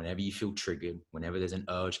body whenever you feel triggered, whenever there's an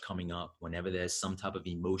urge coming up, whenever there's some type of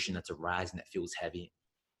emotion that's arising that feels heavy.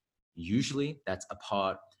 Usually that's a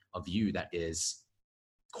part of you that is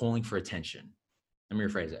calling for attention. Let me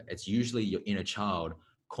rephrase it. It's usually your inner child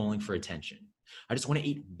calling for attention. I just want to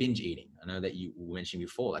eat, binge eating. I know that you mentioned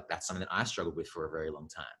before, like, that's something that I struggled with for a very long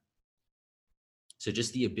time. So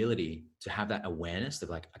just the ability to have that awareness of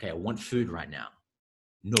like, okay, I want food right now.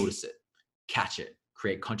 Notice it, catch it,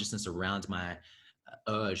 create consciousness around my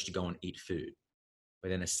urge to go and eat food. But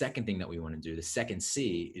then the second thing that we want to do, the second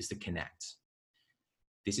C, is to connect.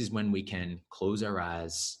 This is when we can close our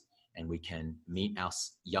eyes and we can meet our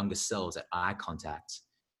younger selves at eye contact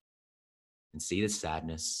and see the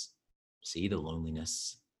sadness, see the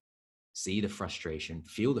loneliness, see the frustration,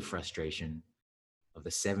 feel the frustration of the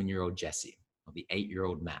 7-year-old Jesse, of the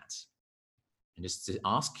 8-year-old Matt. And just to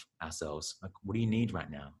ask ourselves, like, what do you need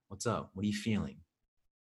right now? What's up? What are you feeling?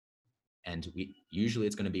 And usually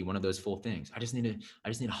it's going to be one of those 4 things. I just need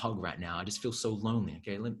a hug right now. I just feel so lonely.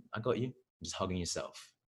 Okay, I got you. Just hugging yourself.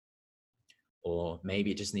 Or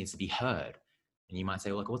maybe it just needs to be heard. And you might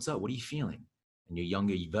say, like, what's up? What are you feeling? And your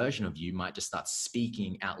younger version of you might just start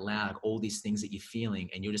speaking out loud all these things that you're feeling.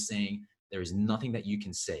 And you're just saying, there is nothing that you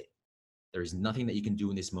can say. There is nothing that you can do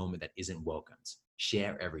in this moment that isn't welcomed.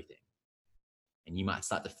 Share everything. And you might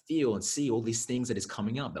start to feel and see all these things that is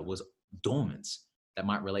coming up that was dormant, that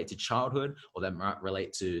might relate to childhood, or that might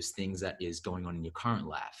relate to things that is going on in your current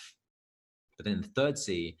life. But then the third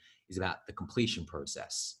C is about the completion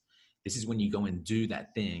process. This is when you go and do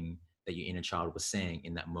that thing that your inner child was saying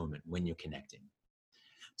in that moment when you're connecting.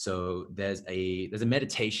 So there's a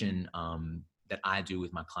meditation that I do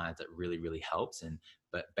with my clients that really, really helps.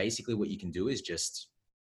 But basically what you can do is just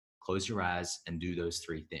close your eyes and do those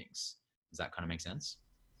three things. Does that kind of make sense?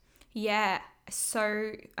 Yeah,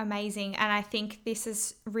 so amazing. And I think this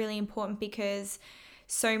is really important because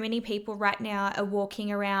so many people right now are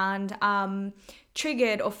walking around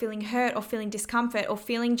triggered or feeling hurt or feeling discomfort or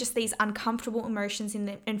feeling just these uncomfortable emotions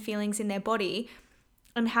and feelings in their body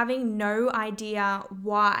and having no idea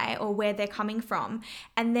why or where they're coming from.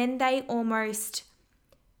 And then they almost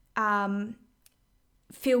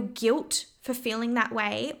feel guilt for feeling that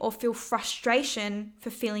way or feel frustration for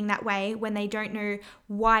feeling that way when they don't know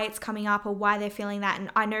why it's coming up or why they're feeling that.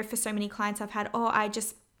 And I know for so many clients I've had,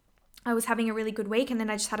 I was having a really good week and then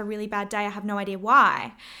I just had a really bad day. I have no idea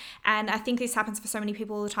why. And I think this happens for so many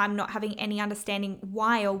people all the time, not having any understanding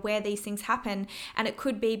why or where these things happen. And it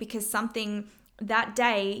could be because something that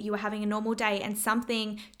day you were having a normal day and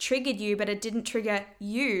something triggered you, but it didn't trigger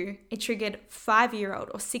you. It triggered 5-year-old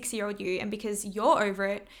or 6-year-old you. And because you're over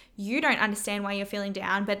it, you don't understand why you're feeling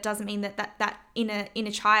down, but it doesn't mean that inner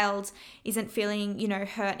child isn't feeling,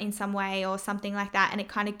 hurt in some way or something like that. And it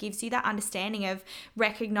kind of gives you that understanding of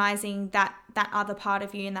recognizing that other part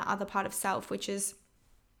of you and that other part of self, which is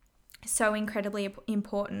so incredibly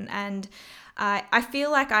important. And I feel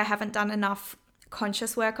like I haven't done enough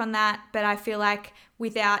conscious work on that, but I feel like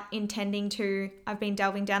without intending to, I've been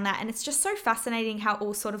delving down that, and it's just so fascinating how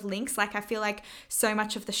all sort of links. Like I feel like so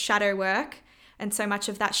much of the shadow work and so much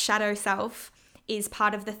of that shadow self is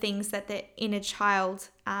part of the things that the inner child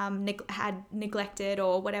had neglected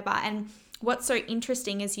or whatever. And what's so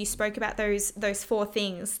interesting is you spoke about those 4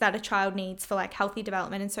 things that a child needs for like healthy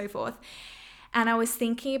development and so forth. And I was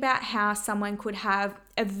thinking about how someone could have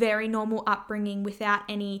a very normal upbringing without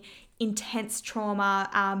any intense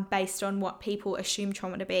trauma based on what people assume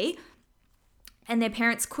trauma to be. And their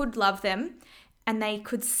parents could love them and they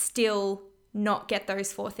could still not get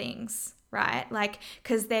those 4 things, right? Like,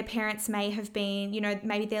 because their parents may have been,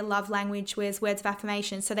 maybe their love language was words of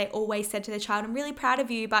affirmation. So they always said to their child, I'm really proud of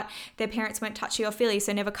you, but their parents weren't touchy or feely,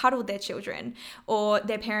 so never cuddled their children. Or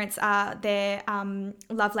their parents, their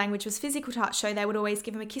love language was physical touch. So they would always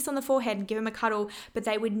give them a kiss on the forehead and give them a cuddle, but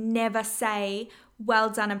they would never say,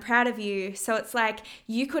 well done, I'm proud of you. So it's like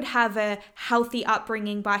you could have a healthy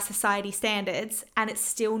upbringing by society standards and it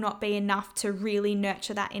still not be enough to really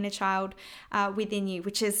nurture that inner child within you,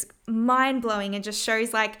 which is mind-blowing and just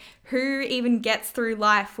shows like who even gets through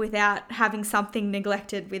life without having something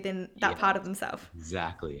neglected within that part of themselves.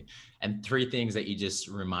 Exactly. And 3 things that you just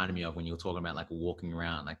reminded me of when you were talking about like walking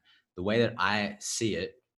around, like the way that I see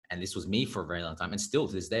it, and this was me for a very long time and still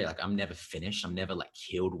to this day, like I'm never finished. I'm never like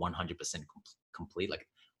healed 100% complete. Like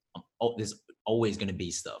there's always going to be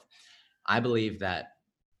stuff. I believe that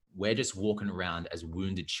we're just walking around as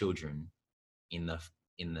wounded children in the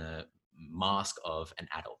mask of an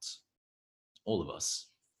adult, all of us,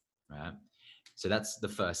 right? So that's the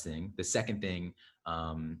first thing. The second thing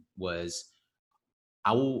was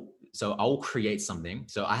I will create something.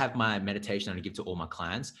 So I have my meditation I give to all my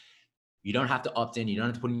clients. You don't have to opt in. You don't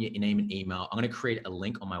have to put in your name and email. I'm going to create a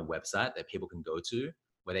link on my website that people can go to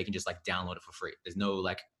where they can just like download it for free. There's no, you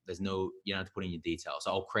don't have to put in your details.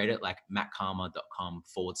 So I'll create it like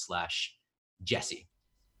mattcama.com/Jesse.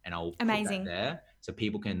 And I'll put that there so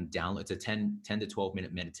people can download. It's a 10 to 12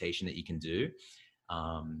 minute meditation that you can do.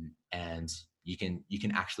 And you can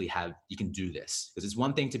do this, because it's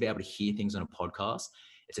one thing to be able to hear things on a podcast.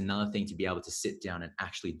 It's another thing to be able to sit down and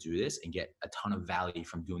actually do this and get a ton of value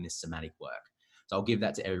from doing this somatic work. So I'll give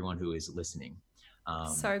that to everyone who is listening.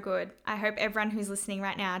 So good. I hope everyone who's listening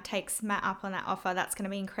right now takes Matt up on that offer. That's going to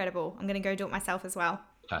be incredible. I'm going to go do it myself as well.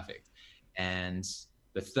 Perfect. And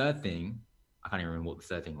the third thing, I can't even remember what the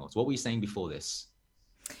third thing was. What were you saying before this?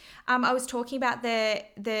 I was talking about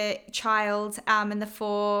the child and the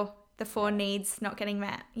four needs not getting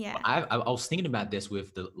met. Yeah. I was thinking about this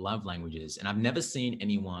with the love languages, and I've never seen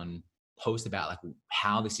anyone post about like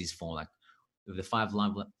how this is formed, like the five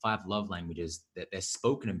love languages that they're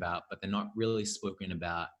spoken about, but they're not really spoken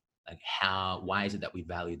about like why is it that we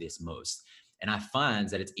value this most? And I find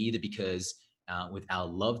that it's either because with our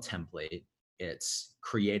love template, it's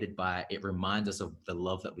created by, it reminds us of the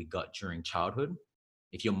love that we got during childhood.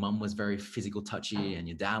 If your mum was very physical touchy and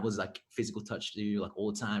your dad was like physical touch to you like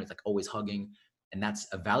all the time, it's like always hugging, and that's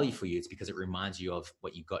a value for you, it's because it reminds you of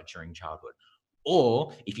what you got during childhood.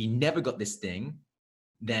 Or if you never got this thing,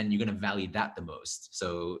 then you're going to value that the most.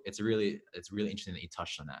 So it's really interesting that you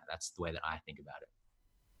touched on that. That's the way that I think about it.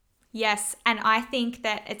 Yes, and I think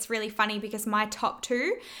that it's really funny because my top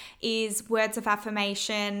 2 is words of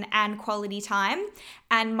affirmation and quality time.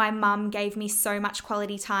 And my mum gave me so much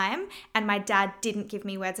quality time and my dad didn't give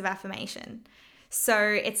me words of affirmation. So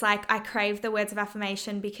it's like I crave the words of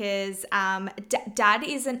affirmation because dad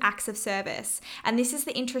is an acts of service. And this is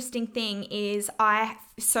the interesting thing is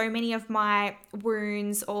so many of my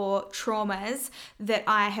wounds or traumas that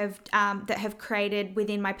I have that have created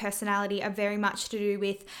within my personality are very much to do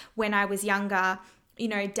with when I was younger. You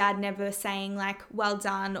know, dad never saying like, well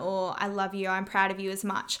done, or I love you, I'm proud of you as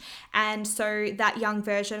much. And so that young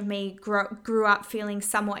version of me grew up feeling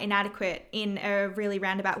somewhat inadequate in a really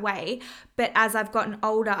roundabout way. But as I've gotten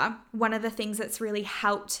older, one of the things that's really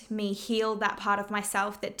helped me heal that part of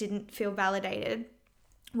myself that didn't feel validated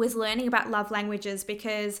was learning about love languages,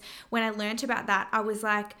 because when I learned about that, I was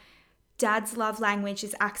like, dad's love language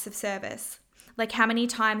is acts of service. Like how many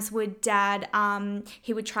times would dad,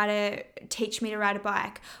 he would try to teach me to ride a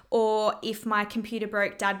bike, or if my computer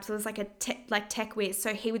broke, dad was like a tech whiz.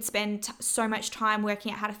 So he would spend so much time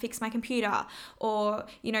working out how to fix my computer, or,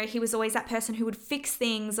 you know, he was always that person who would fix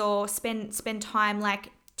things or spend time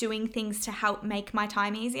like doing things to help make my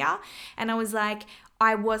time easier. And I was like,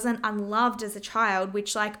 I wasn't unloved as a child,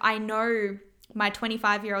 which like I know my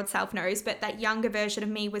 25-year-old self knows, but that younger version of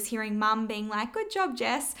me was hearing mum being like, good job,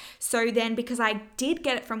 Jess. So then because I did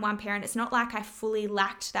get it from one parent, it's not like I fully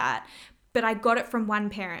lacked that, but I got it from one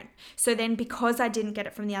parent. So then because I didn't get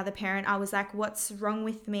it from the other parent, I was like, what's wrong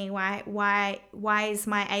with me? Why is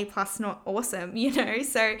my A plus not awesome? You know?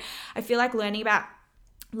 So I feel like learning about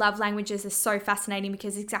love languages is so fascinating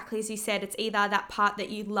because exactly as you said, it's either that part that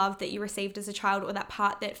you loved that you received as a child or that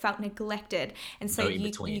part that felt neglected. And so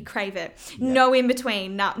you crave it. Yeah. No in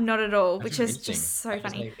between, not at all, That's which is just so that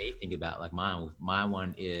funny. Just made me think about like my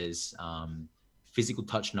one is physical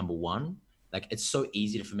touch number one. Like it's so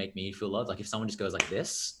easy to make me feel loved. Like if someone just goes like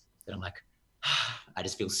this, then I'm like, I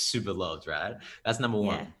just feel super loved, right? That's number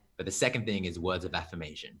one. But the second thing is words of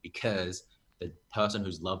affirmation, because the person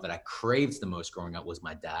whose love that I craved the most growing up was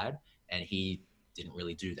my dad, and he didn't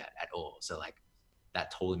really do that at all. So like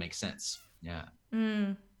that totally makes sense. Yeah.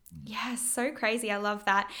 Yeah, so crazy. I love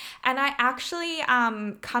that. And I actually,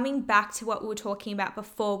 coming back to what we were talking about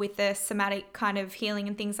before with the somatic kind of healing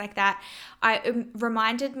and things like that,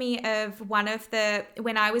 reminded me of when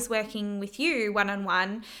I was working with you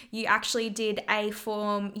one-on-one, you actually did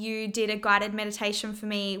you did a guided meditation for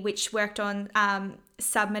me, which worked on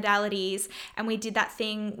submodalities. And we did that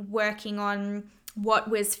thing working on what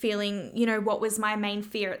was feeling, you know, what was my main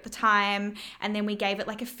fear at the time, and then we gave it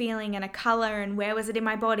like a feeling and a color and where was it in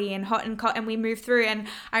my body and hot and cold, and we moved through. And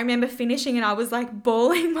I remember finishing and I was like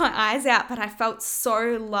bawling my eyes out, but I felt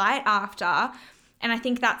so light after. And I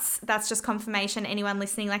think that's just confirmation. Anyone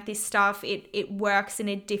listening, like this stuff, it works in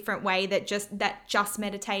a different way that just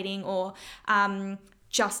meditating or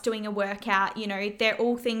just doing a workout, you know, they're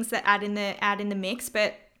all things that add in the mix,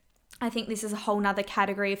 but I think this is a whole nother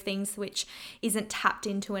category of things which isn't tapped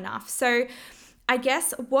into enough. So I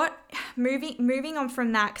guess moving on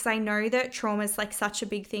from that, because I know that trauma is like such a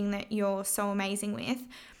big thing that you're so amazing with.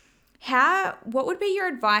 What would be your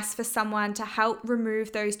advice for someone to help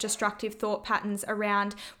remove those destructive thought patterns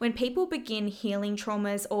around when people begin healing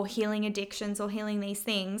traumas or healing addictions or healing these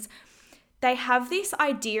things? They have this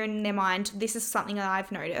idea in their mind. This is something that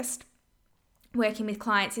I've noticed working with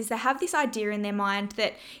clients, is they have this idea in their mind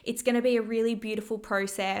that it's going to be a really beautiful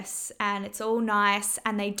process and it's all nice,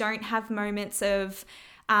 and they don't have moments of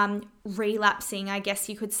relapsing, I guess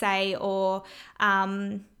you could say, or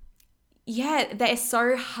they're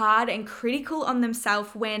so hard and critical on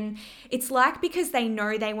themselves when it's like, because they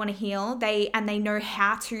know they want to heal, they know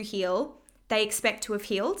how to heal, they expect to have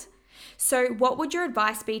healed. So what would your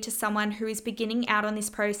advice be to someone who is beginning out on this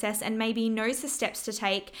process and maybe knows the steps to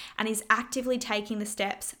take and is actively taking the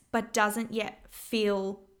steps but doesn't yet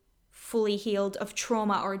feel fully healed of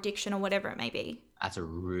trauma or addiction or whatever it may be? That's a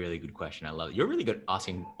really good question. I love it. You're really good at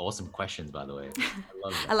asking awesome questions, by the way. I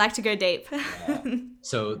love that. I like to go deep. Yeah.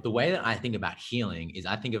 So the way that I think about healing is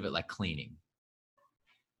I think of it like cleaning.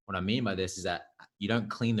 What I mean by this is that you don't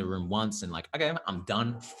clean the room once and like, okay, I'm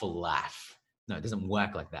done for life. No, it doesn't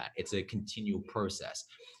work like that. It's a continual process.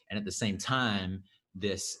 And at the same time,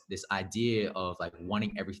 this idea of like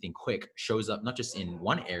wanting everything quick shows up not just in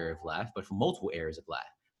one area of life, but for multiple areas of life.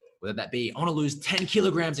 Whether that be, I want to lose 10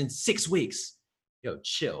 kilograms in 6 weeks. Yo,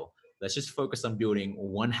 chill. Let's just focus on building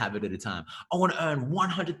one habit at a time. I want to earn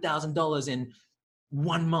 $100,000 in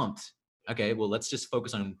 1 month. Okay, well, let's just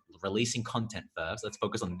focus on releasing content first. Let's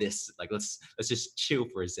focus on this. Like, let's just chill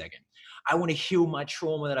for a second. I want to heal my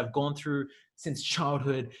trauma that I've gone through since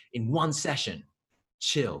childhood in 1 session.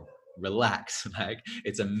 Chill, relax. Like,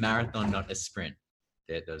 it's a marathon, not a sprint.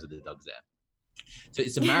 Those are the dogs there. So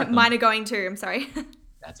it's a marathon. Mine are going too. I'm sorry.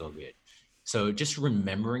 That's all good. So just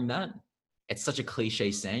remembering that it's such a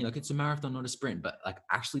cliche saying, like it's a marathon, not a sprint, but like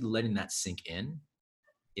actually letting that sink in,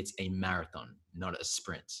 it's a marathon, not a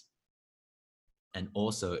sprint. And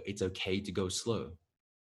also, it's okay to go slow.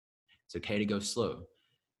 It's okay to go slow.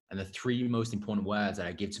 And the three most important words that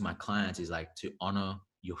I give to my clients is like to honor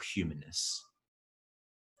your humanness.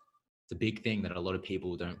 It's a big thing that a lot of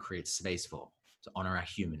people don't create space for, to honor our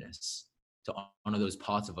humanness, to honor those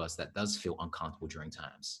parts of us that does feel uncomfortable during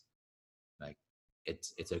times. Like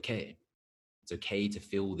it's okay. It's okay to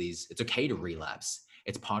feel these, it's okay to relapse.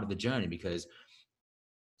 It's part of the journey because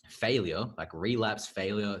failure, like relapse,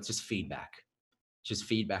 failure, it's just feedback. It's just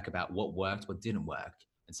feedback about what worked, what didn't work.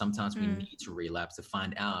 And sometimes we Mm. need to relapse to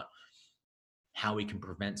find out how we can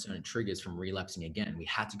prevent certain triggers from relapsing again. We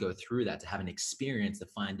had to go through that to have an experience to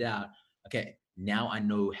find out, okay, now I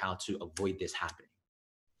know how to avoid this happening.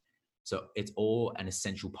 So it's all an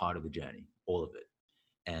essential part of the journey, all of it.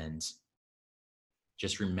 And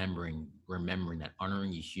just remembering that,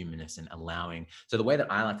 honoring your humanness and allowing. So the way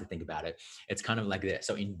that I like to think about it, it's kind of like this.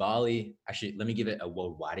 So in Bali, actually, let me give it a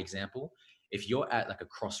worldwide example. If you're at like a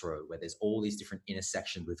crossroad where there's all these different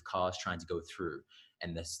intersections with cars trying to go through,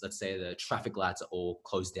 and this, let's say the traffic lights are all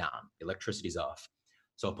closed down, electricity's off.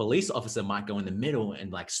 So a police officer might go in the middle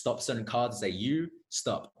and like stop certain cars and say, you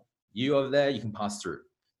stop, you over there, you can pass through.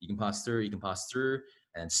 You can pass through, you can pass through,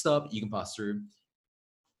 and stop, you can pass through.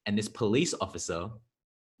 And this police officer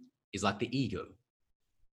is like the ego.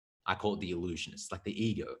 I call it the illusionist, like the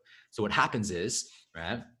ego. So what happens is,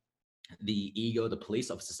 right, the ego, the police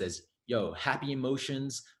officer says, yo, happy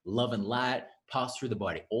emotions, love and light, pass through the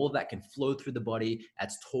body. All of that can flow through the body.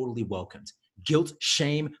 That's totally welcomed. Guilt,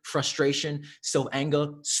 shame, frustration, self-anger,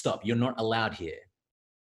 stop. You're not allowed here.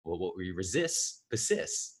 Well, what we resist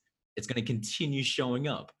persists. It's going to continue showing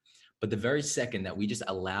up. But the very second that we just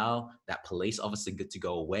allow that police officer to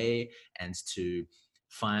go away and to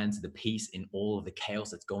find the peace in all of the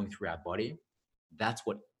chaos that's going through our body, that's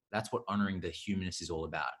what honoring the humanness is all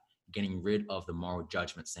about. Getting rid of the moral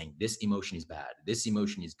judgment, saying this emotion is bad, this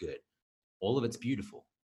emotion is good. All of it's beautiful.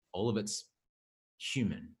 All of it's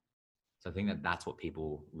human. So I think that that's what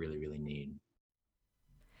people really, really need.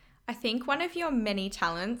 I think one of your many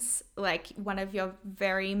talents, like one of your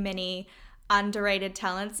very many underrated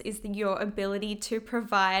talents, is your ability to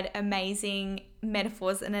provide amazing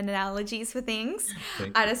metaphors and analogies for things.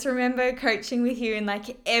 Thank I you. just remember coaching with you in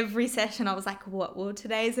like every session. I was like, what will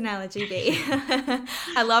today's analogy be?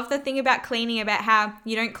 I love the thing about cleaning, about how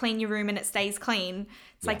you don't clean your room and it stays clean.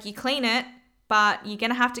 It's like you Yes. clean it, but you're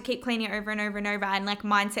going to have to keep cleaning it over and over and over. And like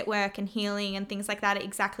mindset work and healing and things like that are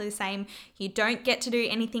exactly the same. You don't get to do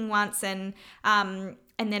anything once and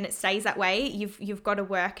then it stays that way. You've got to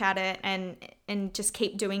work at it and just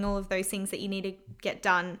keep doing all of those things that you need to get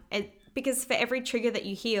done. Because for every trigger that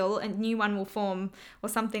you heal, a new one will form or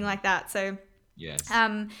something like that. So Yes.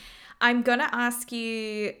 I'm going to ask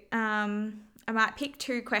you, I might pick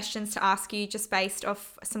two questions to ask you just based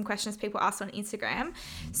off some questions people asked on Instagram.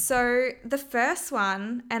 So the first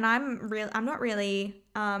one, and I'm not really,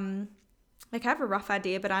 like I have a rough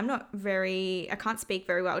idea, but I can't speak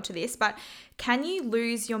very well to this, but can you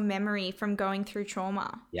lose your memory from going through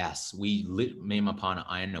trauma? Yes, me and my partner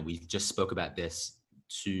Ina, we just spoke about this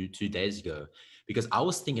two days ago because I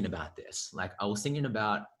was thinking about this. Like I was thinking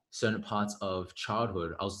about certain parts of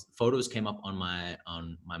childhood. Photos came up on my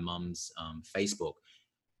mom's Facebook,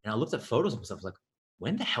 and I looked at photos of myself. I was like,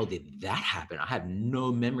 when the hell did that happen? I have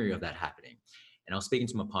no memory of that happening. And I was speaking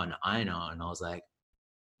to my partner Ina, and I was like,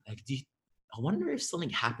 I wonder if something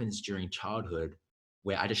happens during childhood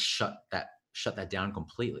where I just shut that down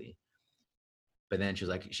completely. But then she was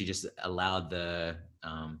like, she just allowed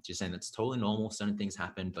just saying that's totally normal. Certain things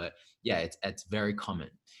happen, but yeah, it's very common.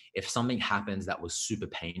 If something happens that was super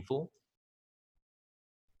painful,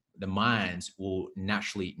 the mind will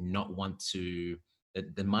naturally not want to,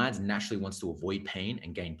 the mind naturally wants to avoid pain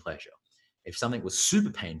and gain pleasure. If something was super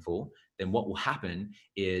painful, then what will happen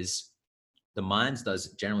is the mind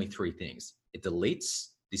does generally three things. It deletes,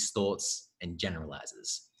 distorts, and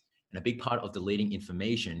generalizes. And a big part of deleting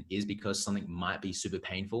information is because something might be super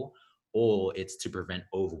painful or it's to prevent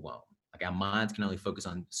overwhelm. Like our minds can only focus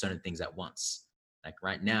on certain things at once. Like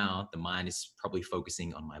right now, the mind is probably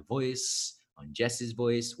focusing on my voice, on Jess's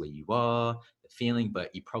voice, where you are, the feeling,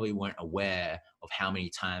 but you probably weren't aware of how many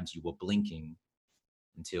times you were blinking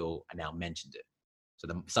until I now mentioned it. So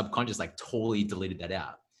the subconscious like totally deleted that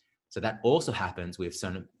out. So that also happens with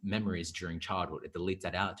certain memories during childhood. It deletes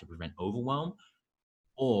that out to prevent overwhelm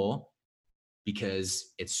or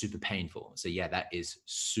because it's super painful. So yeah, that is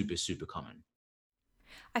super, super common.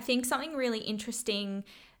 I think something really interesting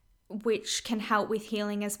which can help with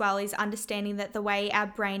healing as well, is understanding that the way our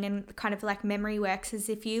brain and kind of like memory works is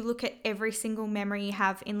if you look at every single memory you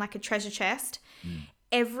have in like a treasure chest,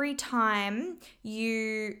 every time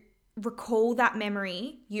you recall that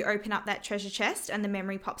memory, you open up that treasure chest and the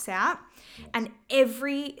memory pops out. Yes. And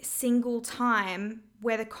every single time,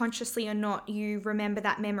 whether consciously or not, you remember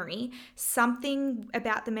that memory, something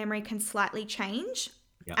about the memory can slightly change.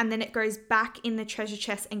 Yeah. And then it goes back in the treasure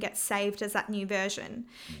chest and gets saved as that new version.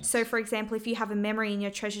 Yes. So, for example, if you have a memory in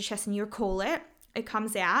your treasure chest and you recall it, it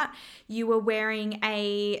comes out, you were wearing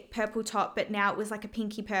a purple top, but now it was like a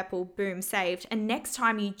pinky purple, boom, saved. And next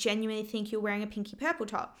time you genuinely think you're wearing a pinky purple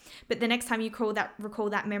top, but the next time you recall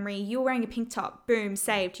that memory, you're wearing a pink top, boom,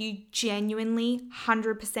 saved. You genuinely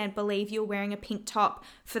 100% believe you're wearing a pink top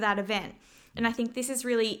for that event. And I think this is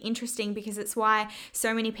really interesting because it's why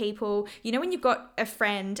so many people, you know, when you've got a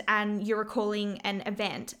friend and you're recalling an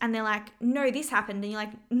event and they're like, no, this happened. And you're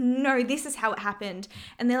like, no, this is how it happened.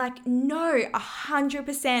 And they're like, no,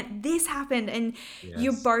 100% this happened. And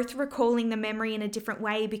you're both recalling the memory in a different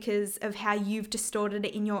way because of how you've distorted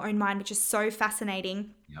it in your own mind, which is so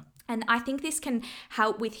fascinating. Yep. And I think this can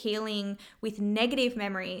help with healing with negative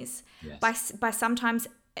memories by sometimes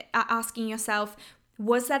asking yourself,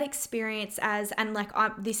 was that experience and like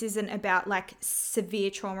this isn't about like severe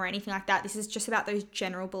trauma or anything like that. This is just about those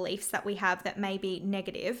general beliefs that we have that may be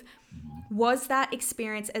negative. Was that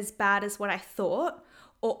experience as bad as what I thought?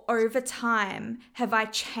 Or over time, have I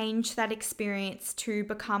changed that experience to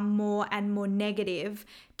become more and more negative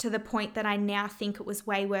to the point that I now think it was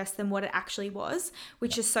way worse than what it actually was,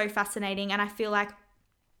 which is so fascinating. And I feel like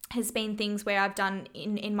has been things where I've done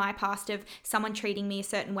in my past of someone treating me a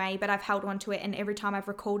certain way, but I've held on to it. And every time I've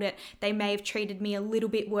recalled it, they may have treated me a little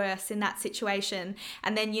bit worse in that situation.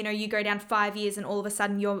 And then, you know, you go down 5 years and all of a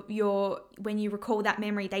sudden you're when you recall that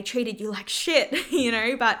memory, they treated you like shit, you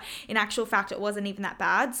know, but in actual fact, it wasn't even that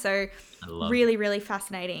bad. So really, really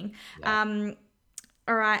fascinating. Yeah.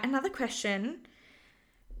 All right. Another question.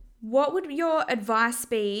 What would your advice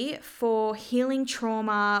be for healing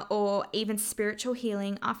trauma or even spiritual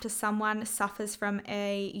healing after someone suffers from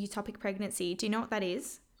a ectopic pregnancy? Do you know what that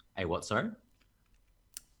is? A what, sorry?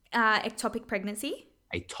 Ectopic pregnancy.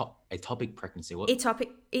 Atopic pregnancy. What?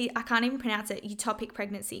 I can't even pronounce it. Ectopic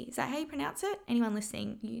pregnancy. Is that how you pronounce it? Anyone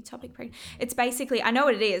listening? Ectopic pregnancy. It's basically, I know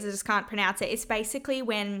what it is, I just can't pronounce it. It's basically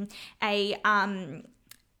when the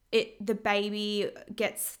baby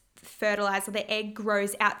gets fertilized, or the egg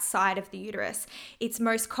grows outside of the uterus. It's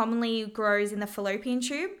most commonly grows in the fallopian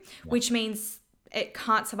tube, which means it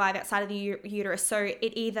can't survive outside of the uterus. So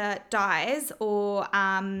it either dies or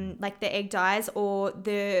like the egg dies, or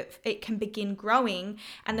it can begin growing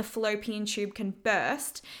and the fallopian tube can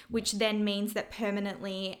burst, which then means that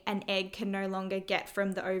permanently an egg can no longer get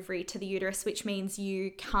from the ovary to the uterus, which means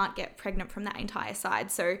you can't get pregnant from that entire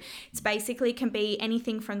side. So it's basically can be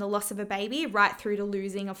anything from the loss of a baby right through to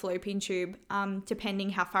losing a fallopian tube, depending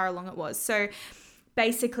how far along it was. So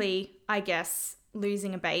basically, I guess,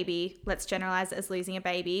 losing a baby, let's generalize it as losing a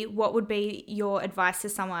baby. What would be your advice to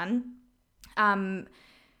someone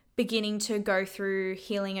beginning to go through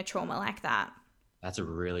healing a trauma like that? That's a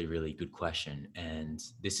really, really good question. And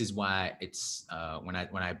this is why it's when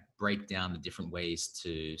I break down the different ways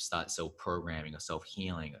to start self-programming or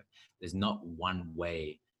self-healing, there's not one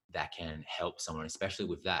way that can help someone, especially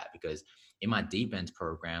with that, because in my deep end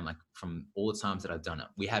program, like from all the times that I've done it,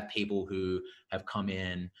 we have people who have come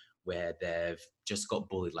in where they've just got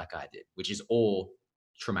bullied like I did, which is all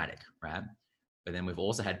traumatic, right? But then we've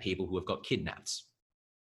also had people who have got kidnapped.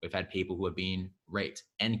 We've had people who have been raped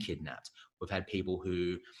and kidnapped. We've had people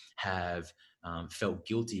who have felt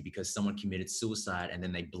guilty because someone committed suicide and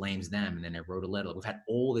then they blames them and then they wrote a letter. We've had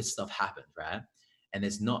all this stuff happen, right? And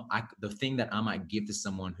there's not, the thing that I might give to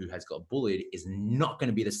someone who has got bullied is not going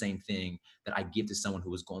to be the same thing that I give to someone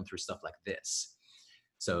who has gone through stuff like this.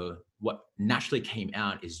 So what naturally came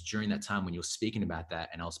out is during that time when you're speaking about that,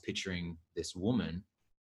 and I was picturing this woman,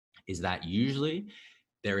 is that usually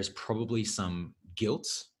there is probably some guilt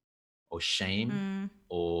or shame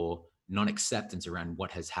or non-acceptance around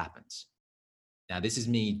what has happened. Now, this is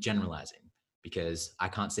me generalizing because I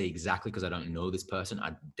can't say exactly because I don't know this person.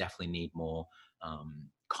 I definitely need more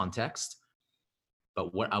context.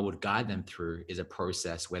 But what I would guide them through is a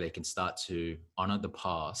process where they can start to honor the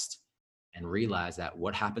past and realize that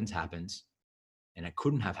what happens, and it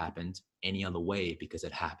couldn't have happened any other way because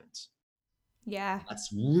it happened. Yeah.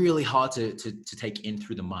 That's really hard to take in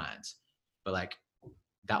through the mind. But like,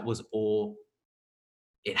 that was all,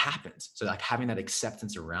 it happened. So like having that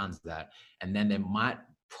acceptance around that, and then there might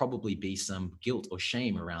probably be some guilt or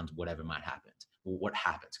shame around whatever might happen. well, what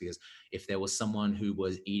happens? Because if there was someone who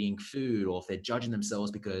was eating food, or if they're judging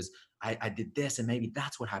themselves because I did this and maybe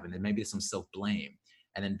that's what happened, and maybe there's some self-blame.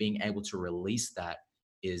 And then being able to release that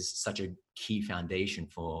is such a key foundation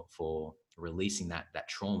for releasing that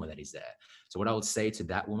trauma that is there. So what I would say to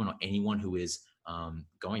that woman, or anyone who is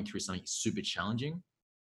going through something super challenging,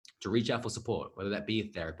 to reach out for support, whether that be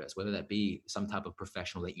a therapist, whether that be some type of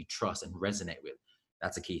professional that you trust and resonate with.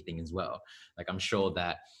 That's a key thing as well. Like, I'm sure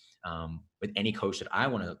that with any coach that I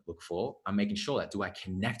want to look for, I'm making sure that, do I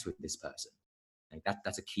connect with this person? Like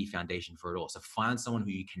that's a key foundation for it all. So find someone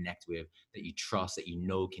who you connect with, that you trust, that you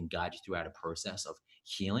know can guide you throughout a process of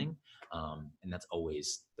healing. And that's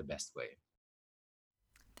always the best way.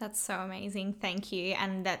 That's so amazing. Thank you.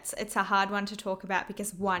 And it's a hard one to talk about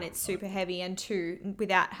because one, it's super heavy, and two,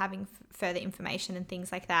 without having further information and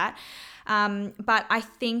things like that. But I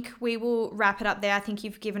think we will wrap it up there. I think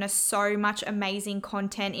you've given us so much amazing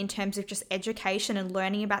content in terms of just education and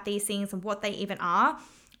learning about these things and what they even are,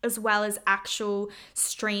 as well as actual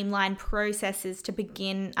streamlined processes to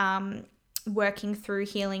begin working through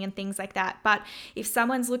healing and things like that. But if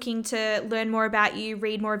someone's looking to learn more about you,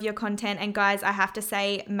 read more of your content, and guys, I have to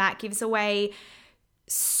say, Matt gives away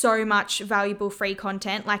so much valuable free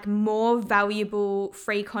content, like more valuable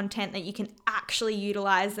free content that you can actually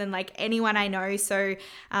utilize than like anyone I know. So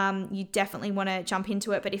you definitely want to jump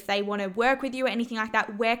into it. But if they want to work with you or anything like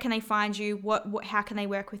that, where can they find you? How can they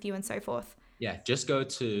work with you and so forth? Yeah, just go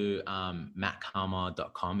to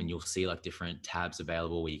mattcama.com and you'll see like different tabs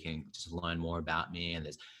available where you can just learn more about me. And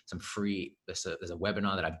there's some free, there's a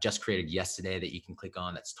webinar that I've just created yesterday that you can click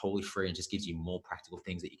on that's totally free and just gives you more practical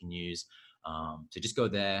things that you can use. So just go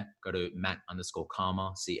there, go to Matt_Cama,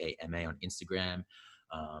 CAMA on Instagram.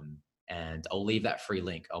 And I'll leave that free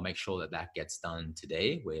link. I'll make sure that gets done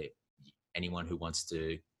today, where anyone who wants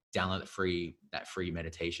to download that free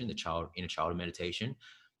meditation, the inner child meditation,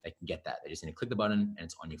 they can get that. They just need to click the button and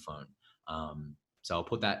it's on your phone. So I'll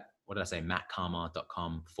put that, what did I say?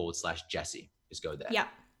 mattcama.com/Jesse. Just go there. Yeah.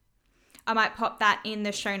 I might pop that in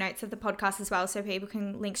the show notes of the podcast as well, so people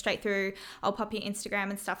can link straight through. I'll pop your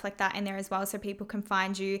Instagram and stuff like that in there as well, so people can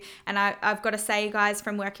find you. And I've got to say, guys,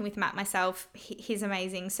 from working with Matt myself, he's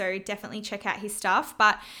amazing. So definitely check out his stuff.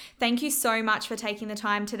 But thank you so much for taking the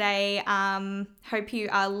time today. Hope you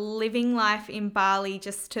are living life in Bali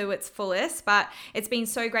just to its fullest. But it's been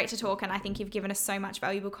so great to talk, and I think you've given us so much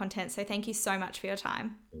valuable content. So thank you so much for your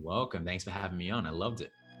time. You're welcome. Thanks for having me on. I loved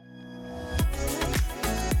it.